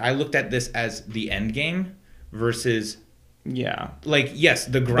concept was, I looked at this as the end game versus like, yes,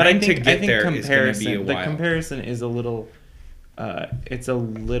 the grind to get there is going to be a while. The comparison is a little it's a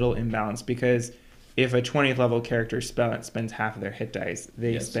little imbalanced because if a 20th level character spends half of their hit dice,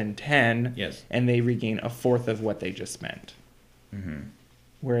 they spend 10 and they regain a fourth of what they just spent. Mm-hmm.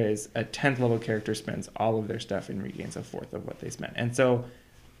 Whereas a 10th level character spends all of their stuff and regains a fourth of what they spent. And so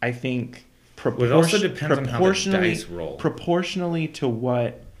I think it also depends on how the dice roll. Proportionally to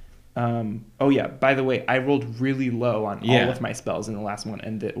what... by the way, I rolled really low on all of my spells in the last one,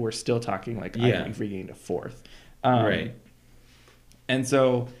 and we're still talking like I only regained a fourth. Right. And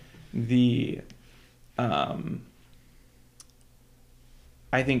so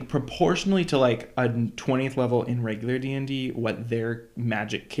I think proportionally to like a 20th level in regular D&D, what their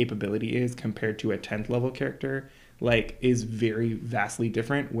magic capability is compared to a 10th level character, like, is very vastly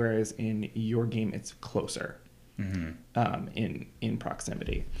different. Whereas in your game, it's closer in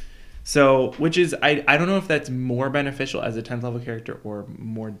proximity. So, which is, I don't know if that's more beneficial as a 10th level character or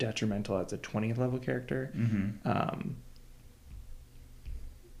more detrimental as a 20th level character.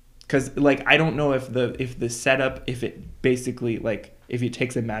 Because like I don't know if the setup, if it basically like if it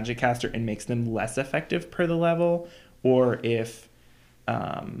takes a magic caster and makes them less effective per the level, or if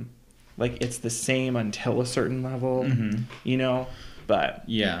like it's the same until a certain level, you know. But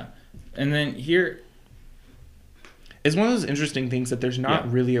yeah, and then here it's one of those interesting things that there's not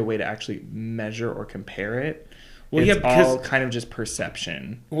really a way to actually measure or compare it. Well, it's all kind of just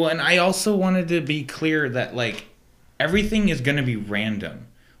perception. Well, and I also wanted to be clear that like everything is going to be random.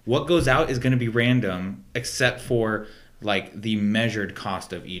 What goes out is going to be random, except for like the measured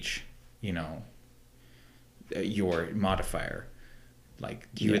cost of each, you know, your modifier. Like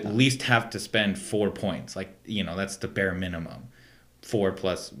you at least have to spend 4 points. Like, you know, that's the bare minimum. 4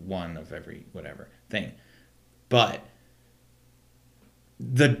 plus 1 of every whatever thing. But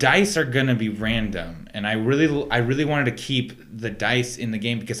the dice are going to be random, and I really wanted to keep the dice in the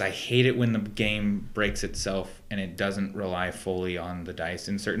game because I hate it when the game breaks itself and it doesn't rely fully on the dice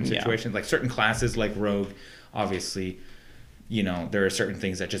in certain situations. Like certain classes like Rogue, obviously, you know, there are certain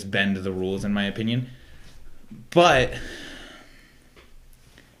things that just bend the rules in my opinion. But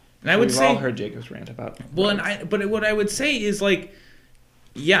and I would say we've all heard Jacob's rant about but what I would say is like,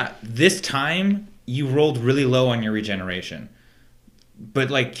 yeah, this time you rolled really low on your regeneration.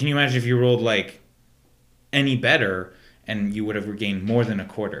 But, like, can you imagine if you rolled, like, any better and you would have regained more than a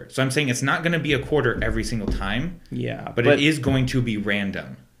quarter? So I'm saying it's not going to be a quarter every single time. Yeah. But it is going to be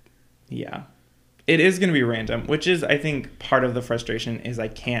random. Yeah. It is going to be random, which is, I think, part of the frustration is I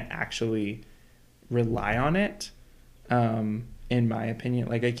can't actually rely on it, in my opinion.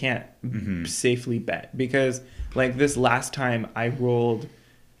 Like, I can't safely bet. Because, like, this last time I rolled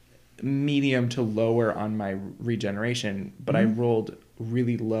medium to lower on my regeneration, but I rolled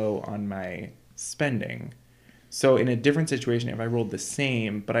really low on my spending. So in a different situation, if I rolled the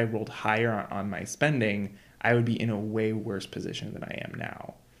same but I rolled higher on my spending, I would be in a way worse position than I am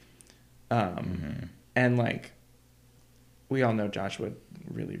now. And like we all know, Joshua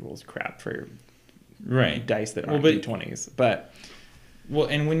really rolls crap for dice that aren't D20s. But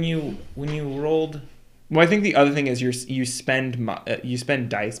and when you rolled. Well, I think the other thing is you spend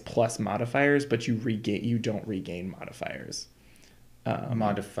dice plus modifiers, but you don't regain modifiers.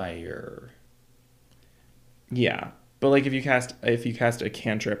 Modifier. Yeah, but like if you cast a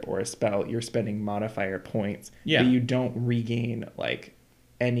cantrip or a spell, you're spending modifier points. Yeah. But you don't regain like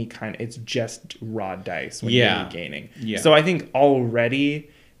any kind. It's just raw dice when you're regaining. Yeah. So I think already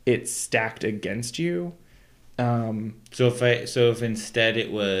it's stacked against you. So if instead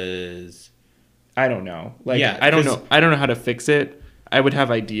it was. I don't know. Like, I don't know how to fix it. I would have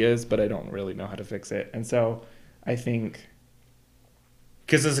ideas, but I don't really know how to fix it. And so I think...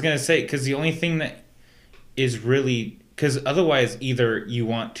 Because I was going to say, because the only thing that is really... Because otherwise, either you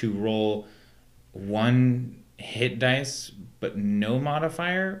want to roll 1 hit dice, but no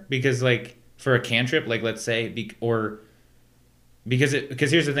modifier. Because, like, for a cantrip, like, let's say, Because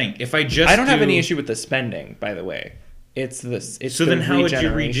here's the thing. If I don't have any issue with the spending, by the way. It's so then how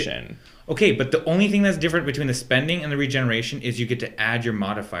regeneration. Would you okay, but the only thing that's different between the spending and the regeneration is you get to add your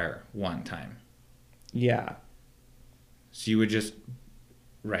modifier 1 time. Yeah. So you would just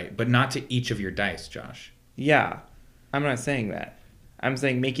but not to each of your dice, Josh. Yeah. I'm not saying that. I'm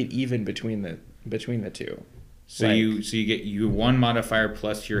saying make it even between the two. So you get your one modifier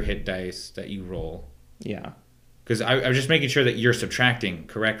plus your hit dice that you roll. Yeah. Because I'm just making sure that you're subtracting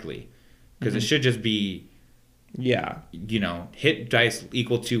correctly. Because it should just be, hit dice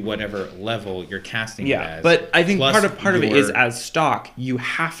equal to whatever level you're casting it as. But I think part of it is, as stock, you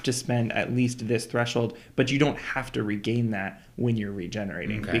have to spend at least this threshold, but you don't have to regain that when you're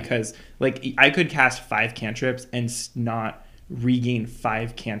regenerating. Okay. Because I could cast 5 cantrips and not regain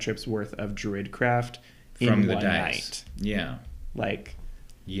 5 cantrips worth of Druidcraft from the one night. Yeah.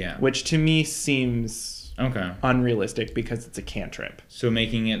 Which to me seems unrealistic because it's a cantrip. So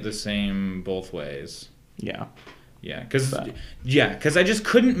making it the same both ways. Yeah. Yeah, because I just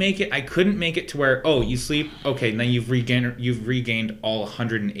couldn't make it. I couldn't make it to where you sleep. Okay, now you've regained all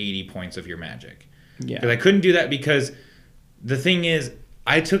 180 points of your magic. Yeah, because I couldn't do that because the thing is,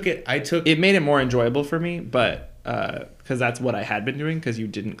 it made it more enjoyable for me, but because that's what I had been doing. Because you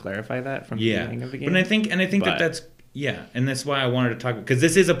didn't clarify that from the beginning of the game. But I think that's and that's why I wanted to talk, because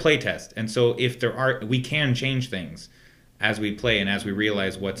this is a playtest, and so if we can change things as we play and as we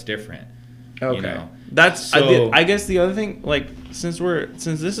realize what's different. Okay. That's I guess the other thing, since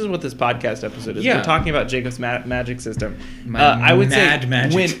this is what this podcast episode is, we're talking about Jacob's magic system. I would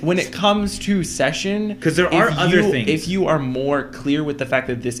say when it comes to session, because there are other things. If you are more clear with the fact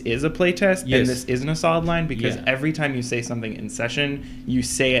that this is a playtest and this isn't a solid line, because every time you say something in session, you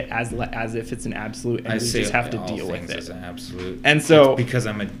say it as if it's an absolute, and you just have to deal with it as an absolute. And so it's because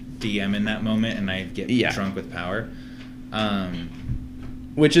I'm a DM in that moment and I get drunk with power.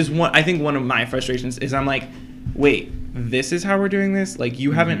 Which is I think one of my frustrations is I'm like, wait, this is how we're doing this?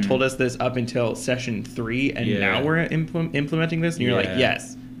 You haven't told us this up until session 3, and now we're implementing this? And you're like,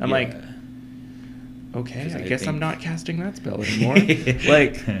 yes. I'm like, okay, I guess I'm not casting that spell anymore.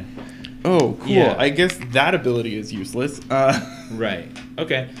 Oh, cool. Yeah. I guess that ability is useless. Right.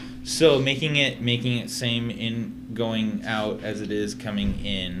 Okay. So making it same in going out as it is coming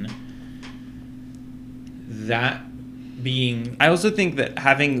in. That being, I also think that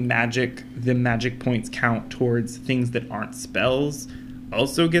having the magic points count towards things that aren't spells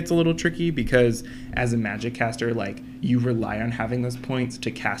also gets a little tricky, because as a magic caster, you rely on having those points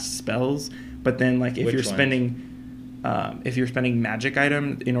to cast spells, but then if you're spending magic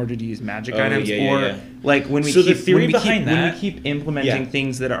items in order to use magic items, when we keep implementing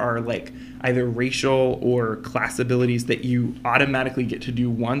things that are either racial or class abilities that you automatically get to do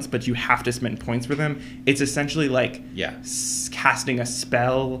once, but you have to spend points for them, it's essentially casting a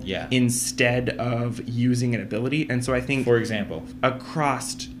spell instead of using an ability. And so I think, for example,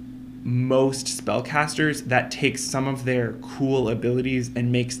 across most spellcasters, that takes some of their cool abilities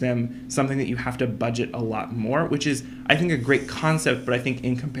and makes them something that you have to budget a lot more, which is, I think, a great concept, but I think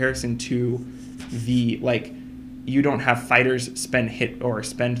in comparison to the you don't have fighters spend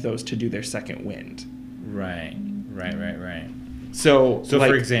those to do their second wind. Right. So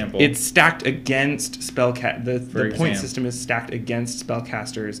for example, it's stacked against the point system is stacked against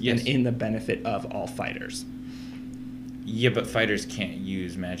spellcasters and in the benefit of all fighters. Yeah, but fighters can't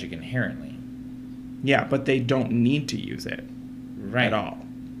use magic inherently. Yeah, but they don't need to use it at all.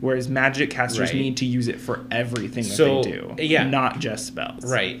 Whereas magic casters need to use it for everything that they do, not just spells.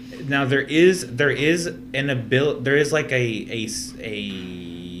 Right. Now there is an ability. There is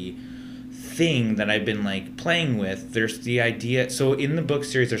a thing that I've been playing with. There's the idea. So in the book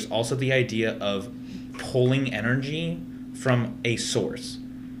series, there's also the idea of pulling energy from a source,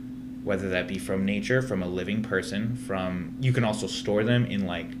 whether that be from nature, from a living person, you can also store them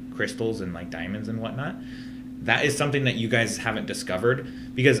in crystals and diamonds and whatnot. That is something that you guys haven't discovered,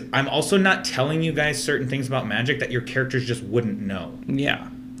 because I'm also not telling you guys certain things about magic that your characters just wouldn't know. Yeah.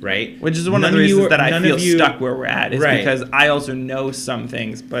 Right? Which is one of the reasons that I feel stuck where we're at, is because I also know some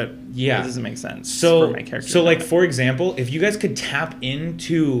things, but it doesn't make sense for my character. So for example, if you guys could tap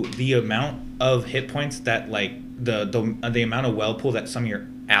into the amount of hit points that the amount of well pool that some of your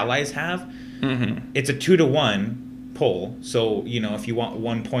allies have, it's a 2-to-1 pull. So if you want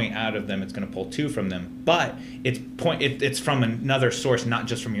 1 point out of them, it's going to pull 2 from them, but it's from another source, not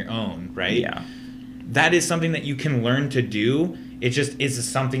just from your own, right? Yeah. That is something that you can learn to do. It just is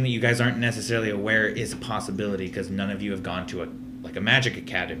something that you guys aren't necessarily aware is a possibility, because none of you have gone to a magic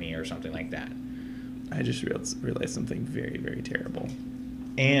academy or something like that. I just realized something very, very terrible.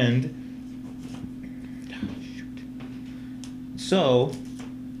 And so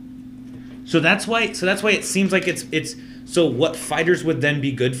that's why it seems like it's so what fighters would then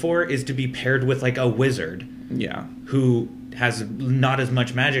be good for is to be paired with a wizard. Yeah. Who has not as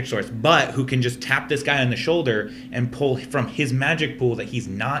much magic source, but who can just tap this guy on the shoulder and pull from his magic pool that he's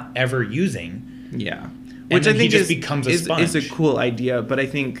not ever using. Yeah. Which I think just becomes a sponge. Is a cool idea, but I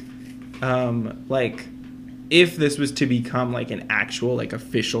think if this was to become like an actual like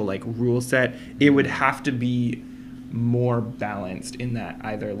official like rule set, it would have to be more balanced in that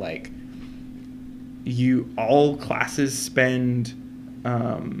either like all classes spend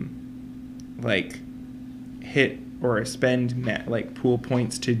like hit or spend like pool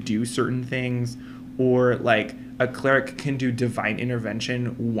points to do certain things, or like a cleric can do divine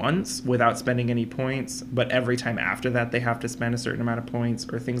intervention once without spending any points, but every time after that they have to spend a certain amount of points,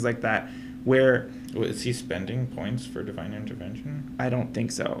 or things like that. Where is he spending points for divine intervention? I don't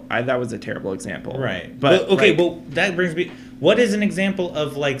think so. That was a terrible example. Right. But well, okay, like, well, that brings me... What is an example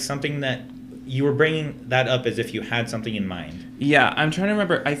of, like, something that... You were bringing that up as if you had something in mind. Yeah, I'm trying to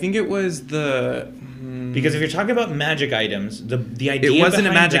remember. I think it was the... Because if you're talking about magic items, the idea it wasn't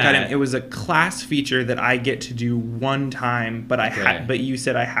a magic that, item. It was a class feature that I get to do one time, but but you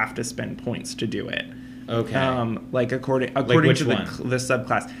said I have to spend points to do it. Okay. Like according like to the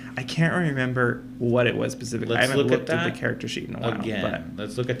subclass. I can't remember what it was specifically. I haven't looked at the character sheet in a while. Again,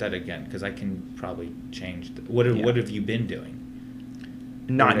 let's look at that again, because I can probably change... What have you been doing?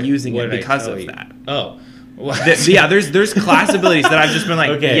 Not using it because of that. Oh. Yeah, there's class abilities that I've just been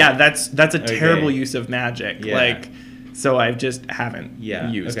like, okay. yeah, that's a terrible use of magic. Yeah. Like, so I just haven't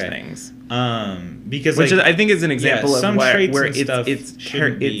used things. Because which like, I think is an example of where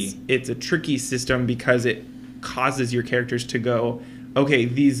it's a tricky system, because it causes your characters to go, okay,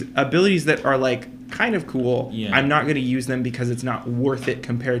 these abilities that are like kind of cool, I'm not going to use them because it's not worth it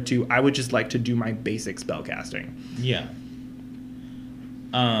compared to I would just like to do my basic spellcasting. Yeah.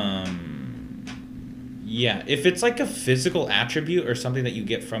 Yeah, if it's like a physical attribute or something that you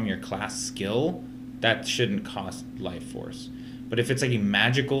get from your class skill, that shouldn't cost life force. But if it's like a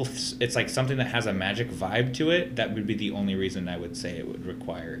magical, it's like something that has a magic vibe to it, that would be the only reason I would say it would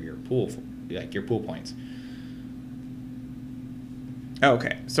require your pool points.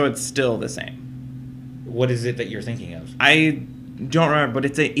 Okay, so it's still the same. What is it that you're thinking of? I don't remember, but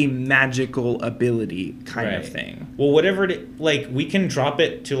it's a magical ability kind of thing. Well, whatever like, we can drop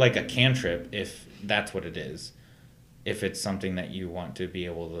it to like a cantrip if that's what it is. If it's something that you want to be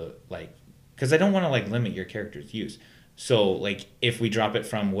able to, like, because I don't want to like limit your character's use. So like, if we drop it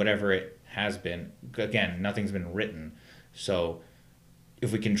from whatever it has been, again, nothing's been written. So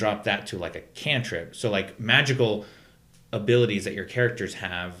if we can drop that to like a cantrip, so like magical abilities that your characters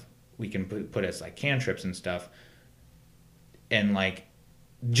have, we can put as like cantrips and stuff. And like,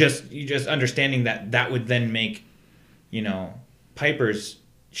 just understanding that would then make, Piper's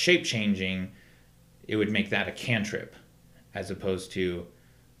shape changing, it would make that a cantrip as opposed to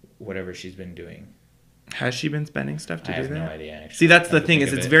whatever she's been doing. Has she been spending stuff to do that? I have no idea, actually. See, that's the thing,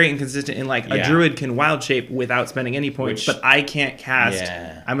 is it's very inconsistent in like a druid can wild shape without spending any points, but I can't cast.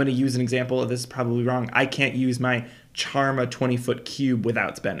 Yeah. I'm going to use an example of this, is probably wrong. I can't use my charm a 20-foot cube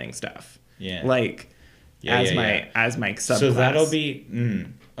without spending stuff. Yeah. Like, as my subclass. So that'll be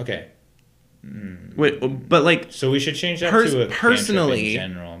okay. Wait, but like, so we should change that to a personally. In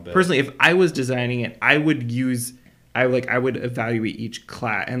general. But... Personally, if I was designing it, I would evaluate each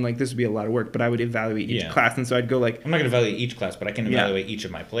class, and like this would be a lot of work, but I would evaluate each class, and so I'd go like, I'm not going to evaluate each class, but I can evaluate each of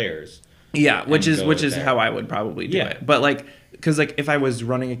my players. Yeah, which is how I would probably do it. But like, because like if I was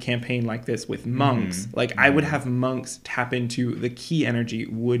running a campaign like this with monks, I would have monks tap into the key energy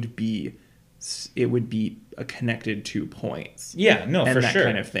would be connected to points. Yeah, no, and for that sure,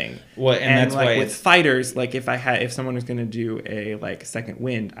 kind of thing. Well, and that's like why with fighters, like if someone was going to do a like second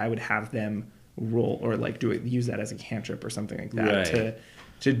wind, I would have them roll or like use that as a cantrip or something like that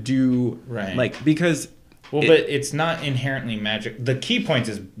to do like, because but it's not inherently magic. The key points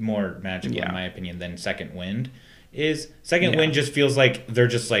is more magical in my opinion than second wind. Second wind just feels like they're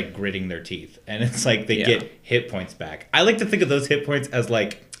just like gritting their teeth, and it's like they get hit points back. I like to think of those hit points as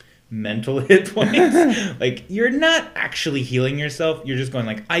like mental hit points. Like, you're not actually healing yourself, you're just going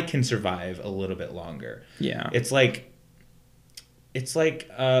like, I can survive a little bit longer. It's like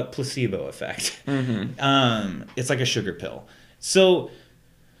a placebo effect. It's like a sugar pill. So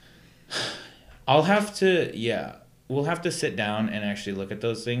we'll have to sit down and actually look at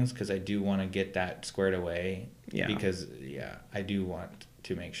those things, because I do want to get that squared away. Because I do want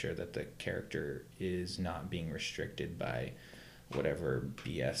to make sure that the character is not being restricted by whatever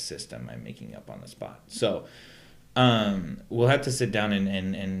BS system I'm making up on the spot. So we'll have to sit down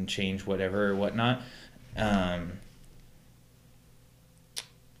and change whatever or whatnot. And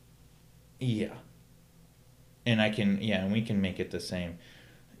and we can make it the same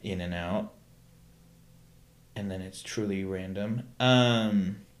in and out. And then it's truly random.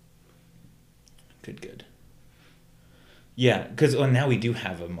 Good. Yeah, because now we do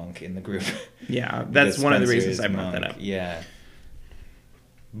have a monk in the group. Yeah, that's one of the reasons I brought that up. Yeah.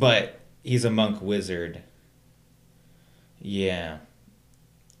 But he's a monk wizard, Yeah.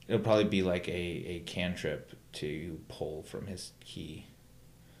 It'll probably be like a cantrip to pull from his key.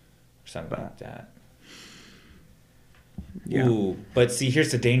 Or something like that. Yeah. Ooh, but see,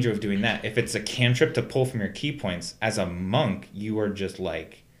 here's the danger of doing that. If it's a cantrip to pull from your key points, as a monk, you are just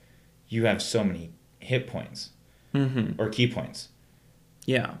like, you have so many hit points. Or key points.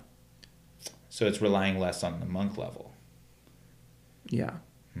 Yeah. So it's relying less on the monk level. Yeah.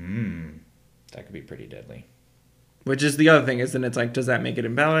 That could be pretty deadly. Which is the other thing, is then it's like, does that make it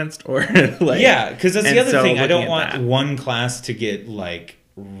imbalanced? Or like, yeah, because that's the other thing. I don't want that. one class to get like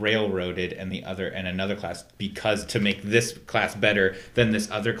railroaded and another class, because to make this class better, then this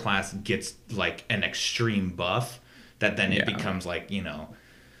other class gets like an extreme buff that then it becomes like, you know.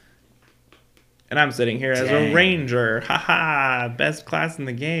 And I'm sitting here as a ranger. Haha, best class in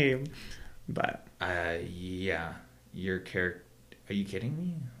the game. But yeah, your character. Are you kidding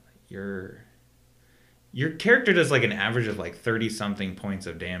me? Your character does like an average of like 30 something points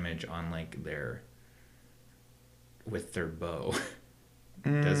of damage on like with their bow.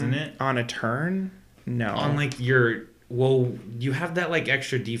 Doesn't it? On a turn? No. On like you have that like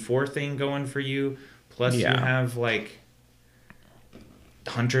extra D4 thing going for you. Plus you have like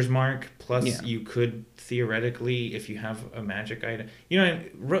Hunter's Mark. Plus you could theoretically, if you have a magic item. You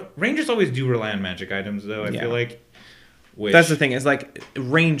know, Rangers always do rely on magic items though, I feel like. That's the thing, is like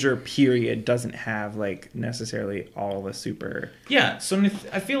Ranger period doesn't have like necessarily all the super. Yeah, so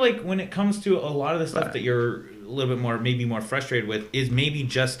I feel like when it comes to a lot of the stuff that you're a little bit maybe more frustrated with, is maybe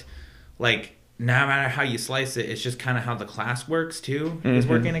just like, no matter how you slice it, it's just kind of how the class works too, is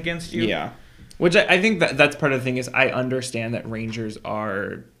working against you. Yeah. Which I think that's part of the thing, is I understand that Rangers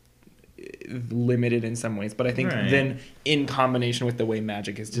are limited in some ways, but I think then in combination with the way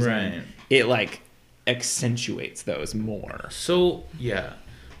magic is designed, it like accentuates those more. So yeah,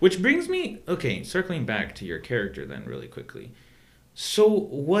 which brings me circling back to your character then really quickly. So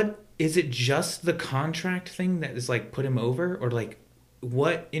what is it? Just the contract thing that is like put him over, or like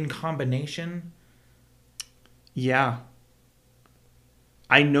what in combination? Yeah,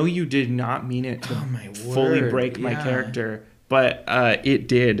 I know you did not mean it to fully break my character, but it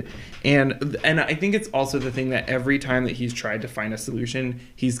did. And I think it's also the thing that every time that he's tried to find a solution,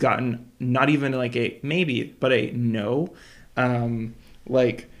 he's gotten not even like a maybe, but a no.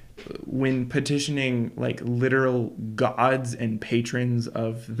 Like when petitioning like literal gods and patrons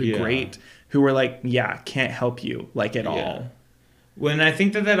of the great, who were like, can't help you like at all. When I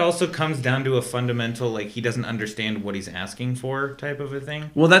think that also comes down to a fundamental, like, he doesn't understand what he's asking for type of a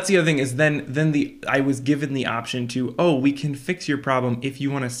thing. Well, that's the other thing, is then I was given the option to, we can fix your problem if you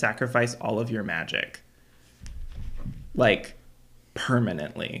want to sacrifice all of your magic. Like,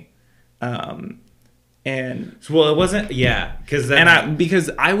 permanently. And well, it wasn't because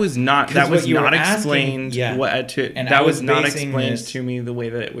I was not, that was not explained that was not explained to me the way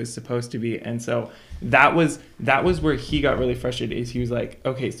that it was supposed to be. And so that was where he got really frustrated, is he was like,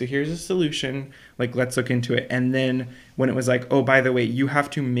 okay, so here's a solution, like let's look into it. And then when it was like, oh, by the way, you have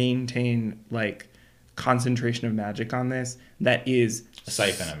to maintain like concentration of magic on this, that is a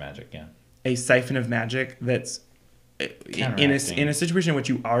siphon of magic, a siphon of magic that's in a situation in which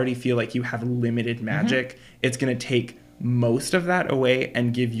you already feel like you have limited magic, it's going to take most of that away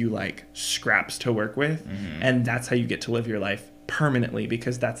and give you like scraps to work with, and that's how you get to live your life permanently,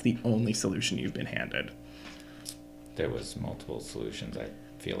 because that's the only solution you've been handed. There was multiple solutions. I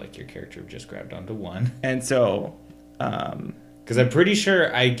feel like your character just grabbed onto one. And so because I'm pretty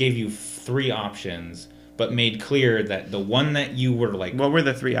sure I gave you 3 options, but made clear that the one that you were like, what were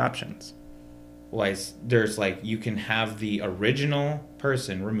the 3 options? There's like, you can have the original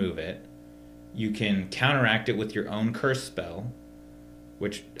person remove it, you can counteract it with your own curse spell,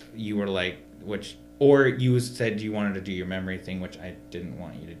 which you were like, or you said you wanted to do your memory thing, which I didn't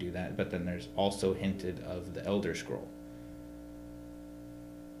want you to do that, but then there's also hinted of the Elder Scroll.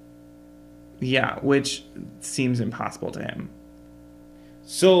 Yeah, which seems impossible to him.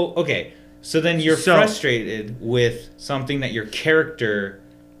 So then you're frustrated with something that your character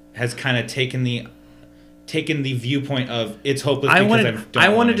has kind of taken the viewpoint of, it's hopeless.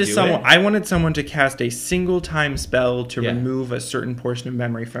 I wanted someone to cast a single time spell to remove a certain portion of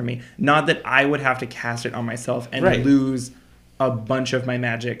memory from me. Not that I would have to cast it on myself and lose a bunch of my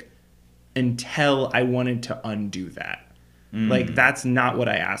magic until I wanted to undo that. Like, that's not what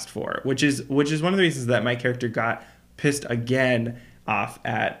I asked for, which is one of the reasons that my character got pissed again off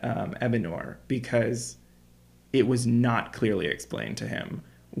at Ebenor, because it was not clearly explained to him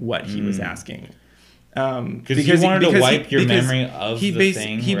what he was asking. Because you wanted to wipe your memory of the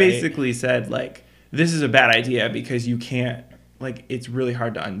thing, He basically said, like, this is a bad idea because you can't like, it's really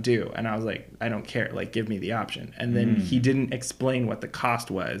hard to undo. And I was like, I don't care. Like, give me the option. And then he didn't explain what the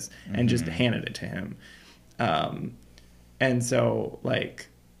cost was and just handed it to him. And so, like,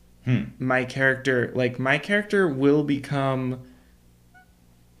 my character will become,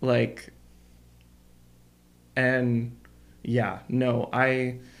 like, and yeah, no,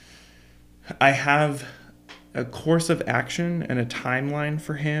 I have a course of action and a timeline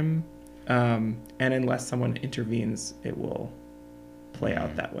for him. And unless someone intervenes, it will play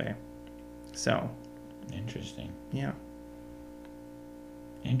out that way. So interesting. Yeah.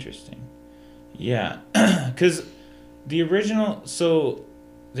 Interesting. Yeah. Because the original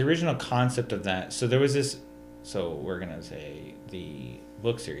concept of that, so there was this, so we're going to say the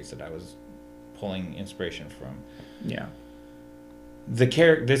book series that I was pulling inspiration from. Yeah.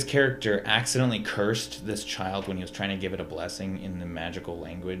 This character accidentally cursed this child when he was trying to give it a blessing in the magical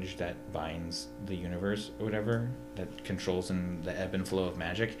language that binds the universe or whatever, that controls in the ebb and flow of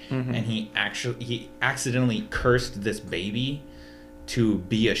magic. And he accidentally cursed this baby to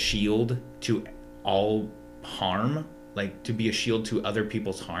be a shield to all harm, like to be a shield to other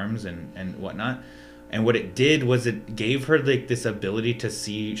people's harms and whatnot. And what it did was it gave her like this ability to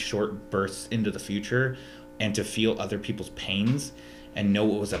see short bursts into the future and to feel other people's pains and know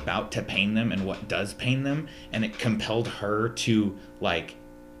what was about to pain them and what does pain them. And it compelled her to like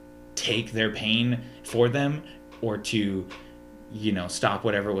take their pain for them or to, you know, stop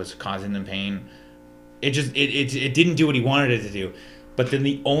whatever was causing them pain. It didn't do what he wanted it to do. But then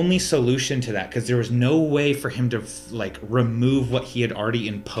the only solution to that, because there was no way for him to like remove what he had already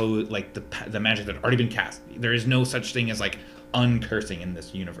imposed, like the magic that had already been cast. There is no such thing as like uncursing in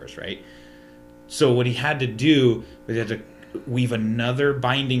this universe, right? So what he had to do was he had to weave another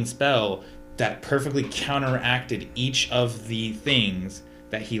binding spell that perfectly counteracted each of the things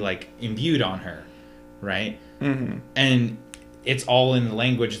that he like imbued on her, right? And it's all in the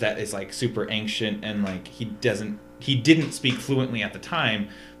language that is like super ancient and like he didn't speak fluently at the time,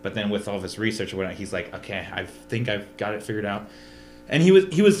 but then with all of his research and whatnot, he's like, okay, I think I've got it figured out. And he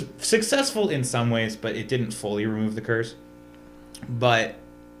was successful in some ways, but it didn't fully remove the curse. But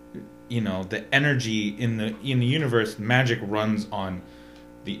you know, the energy in the universe, magic runs on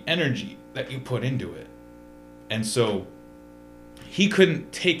the energy that you put into it. And so he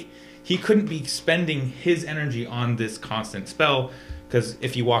couldn't be spending his energy on this constant spell, because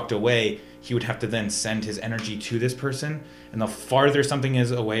if he walked away, he would have to then send his energy to this person. And the farther something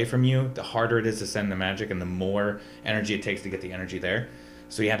is away from you, the harder it is to send the magic and the more energy it takes to get the energy there.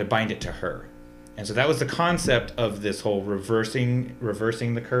 So he had to bind it to her. And so that was the concept of this whole reversing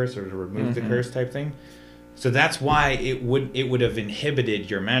the curse or to remove the curse type thing. So that's why it would have inhibited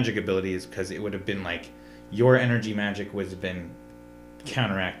your magic abilities, because it would have been like your energy magic would have been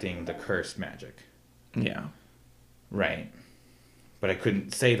counteracting the cursed magic. Yeah. Right. But I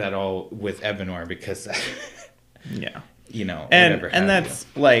couldn't say that all with Ebenor because yeah. You know, and that's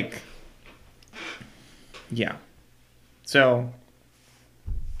like yeah. So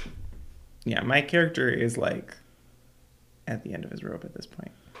yeah, my character is like at the end of his rope at this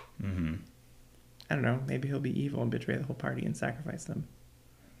point. I don't know. Maybe he'll be evil and betray the whole party and sacrifice them.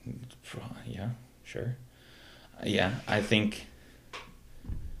 Yeah, sure. Yeah, I think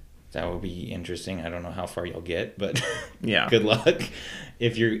that would be interesting. I don't know how far you'll get, but yeah, good luck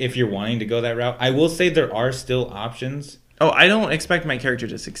if you're wanting to go that route. I will say there are still options. Oh, I don't expect my character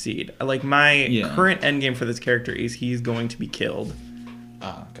to succeed. Like my current end game for this character is he's going to be killed.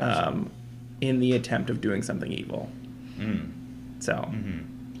 Gotcha. In the attempt of doing something evil. So.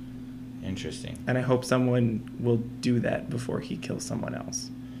 Interesting. And I hope someone will do that before he kills someone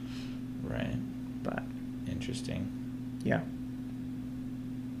else. Right. But. Interesting. Yeah.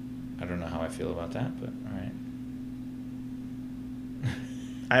 I don't know how I feel about that, but all right.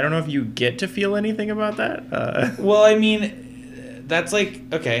 I don't know if you get to feel anything about that. Well, I mean, that's like,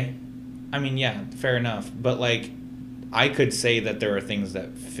 okay. I mean, yeah, fair enough. But, like, I could say that there are things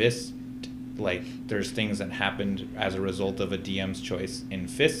that Fist, like, there's things that happened as a result of a DM's choice in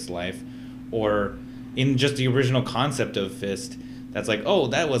Fist's life, or in just the original concept of Fist, that's like, oh,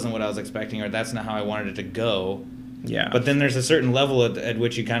 that wasn't what I was expecting, or that's not how I wanted it to go. Yeah. But then there's a certain level at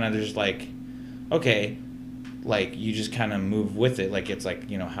which you kind of just like, okay, like you just kind of move with it, like it's like,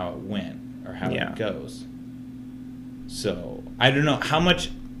 you know, how it went or how it goes. So I don't know how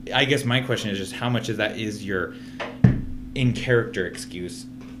much. I guess my question is just how much of that is your in character excuse,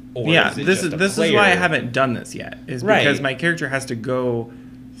 or is it this just is why I haven't done this yet. Is because my character has to go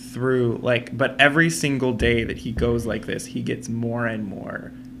through like, but every single day that he goes like this, he gets more and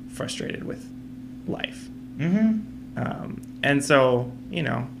more frustrated with life. And so, you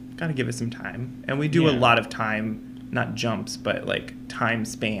know, got to give it some time. And we do a lot of time not jumps, but like time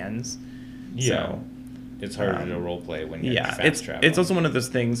spans. Yeah. So, it's harder to role play when you're fast it's traveling. it's also one of those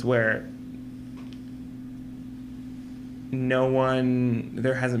things where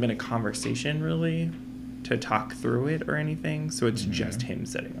there hasn't been a conversation really to talk through it or anything, so it's just him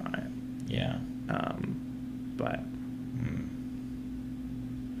sitting on it. Yeah. But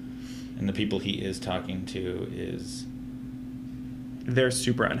and the people he is talking to they're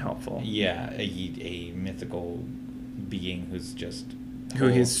super unhelpful. Yeah, a mythical being who's just who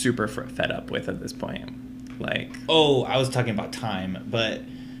he's super fed up with at this point. Like, I was talking about time, but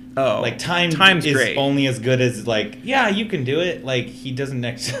like time's is great. Only as good as like, yeah, you can do it. Like, he doesn't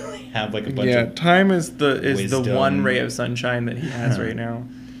necessarily have like a bunch of time is the wisdom. one ray of sunshine that he has right now.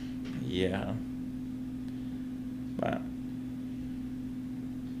 Yeah. But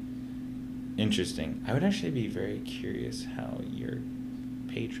interesting. I would actually be very curious how your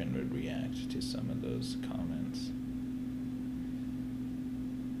patron would react to some of those comments.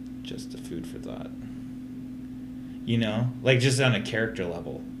 Just a food for thought. You know? Like, just on a character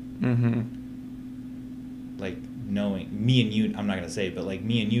level. Like, knowing... Me and you... I'm not going to say it, but, like,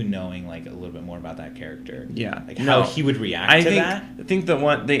 me and you knowing, like, a little bit more about that character. Yeah. Like, how he would react to that. I think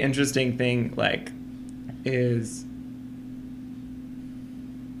the interesting thing, like, is...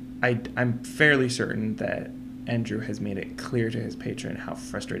 I'm fairly certain that Andrew has made it clear to his patron how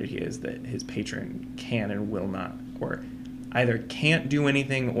frustrated he is that his patron can and will not, or either can't do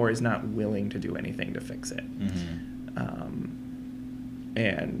anything or is not willing to do anything to fix it.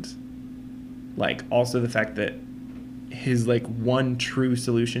 And like also the fact that his like one true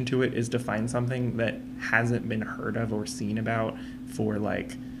solution to it is to find something that hasn't been heard of or seen about for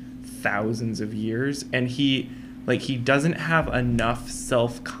like thousands of years, and he doesn't have enough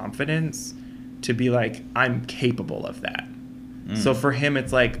self-confidence to be like, I'm capable of that. So for him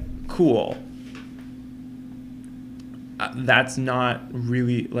it's like, cool, that's not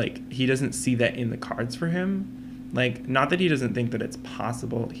really, like, he doesn't see that in the cards for him. Like, not that he doesn't think that it's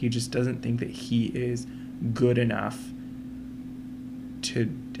possible, he just doesn't think that he is good enough to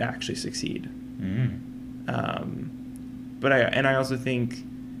actually succeed. But I also think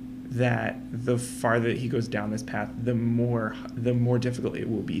that the farther he goes down this path, the more difficult it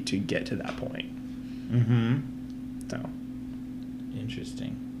will be to get to that point. So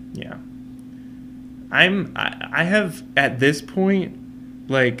interesting. Yeah. I have at this point,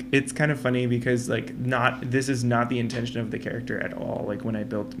 like, it's kind of funny because like this is not the intention of the character at all, like when I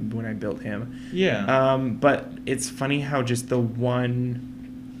built him. Yeah. But it's funny how just the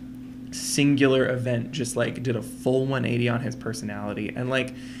one singular event just like did a full 180 on his personality, and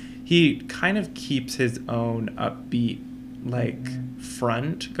like he kind of keeps his own upbeat like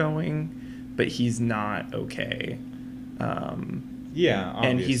front going, but he's not okay. Yeah, obviously.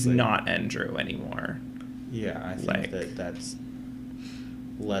 And he's not Andrew anymore. Yeah, I think that's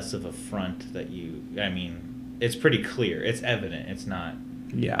less of a front that you... I mean, it's pretty clear. It's evident. It's not...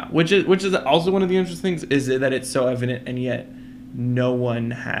 Yeah, which is also one of the interesting things, is that it's so evident, and yet no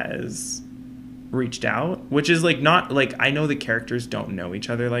one has reached out, which is like not like, I know the characters don't know each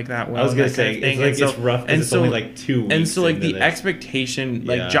other like that well. I was gonna say, it's like, it's rough because it's only like 2 weeks. And so like the this. Expectation,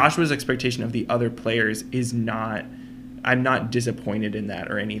 like Joshua's expectation of the other players is not... I'm not disappointed in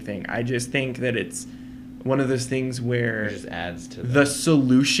that or anything. I just think that it's one of those things where it just adds to the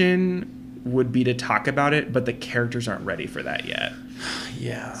solution would be to talk about it, but the characters aren't ready for that yet.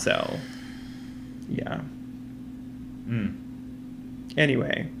 Yeah. So, yeah.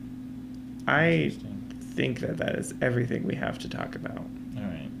 Anyway, I think that is everything we have to talk about. All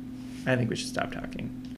right. I think we should stop talking.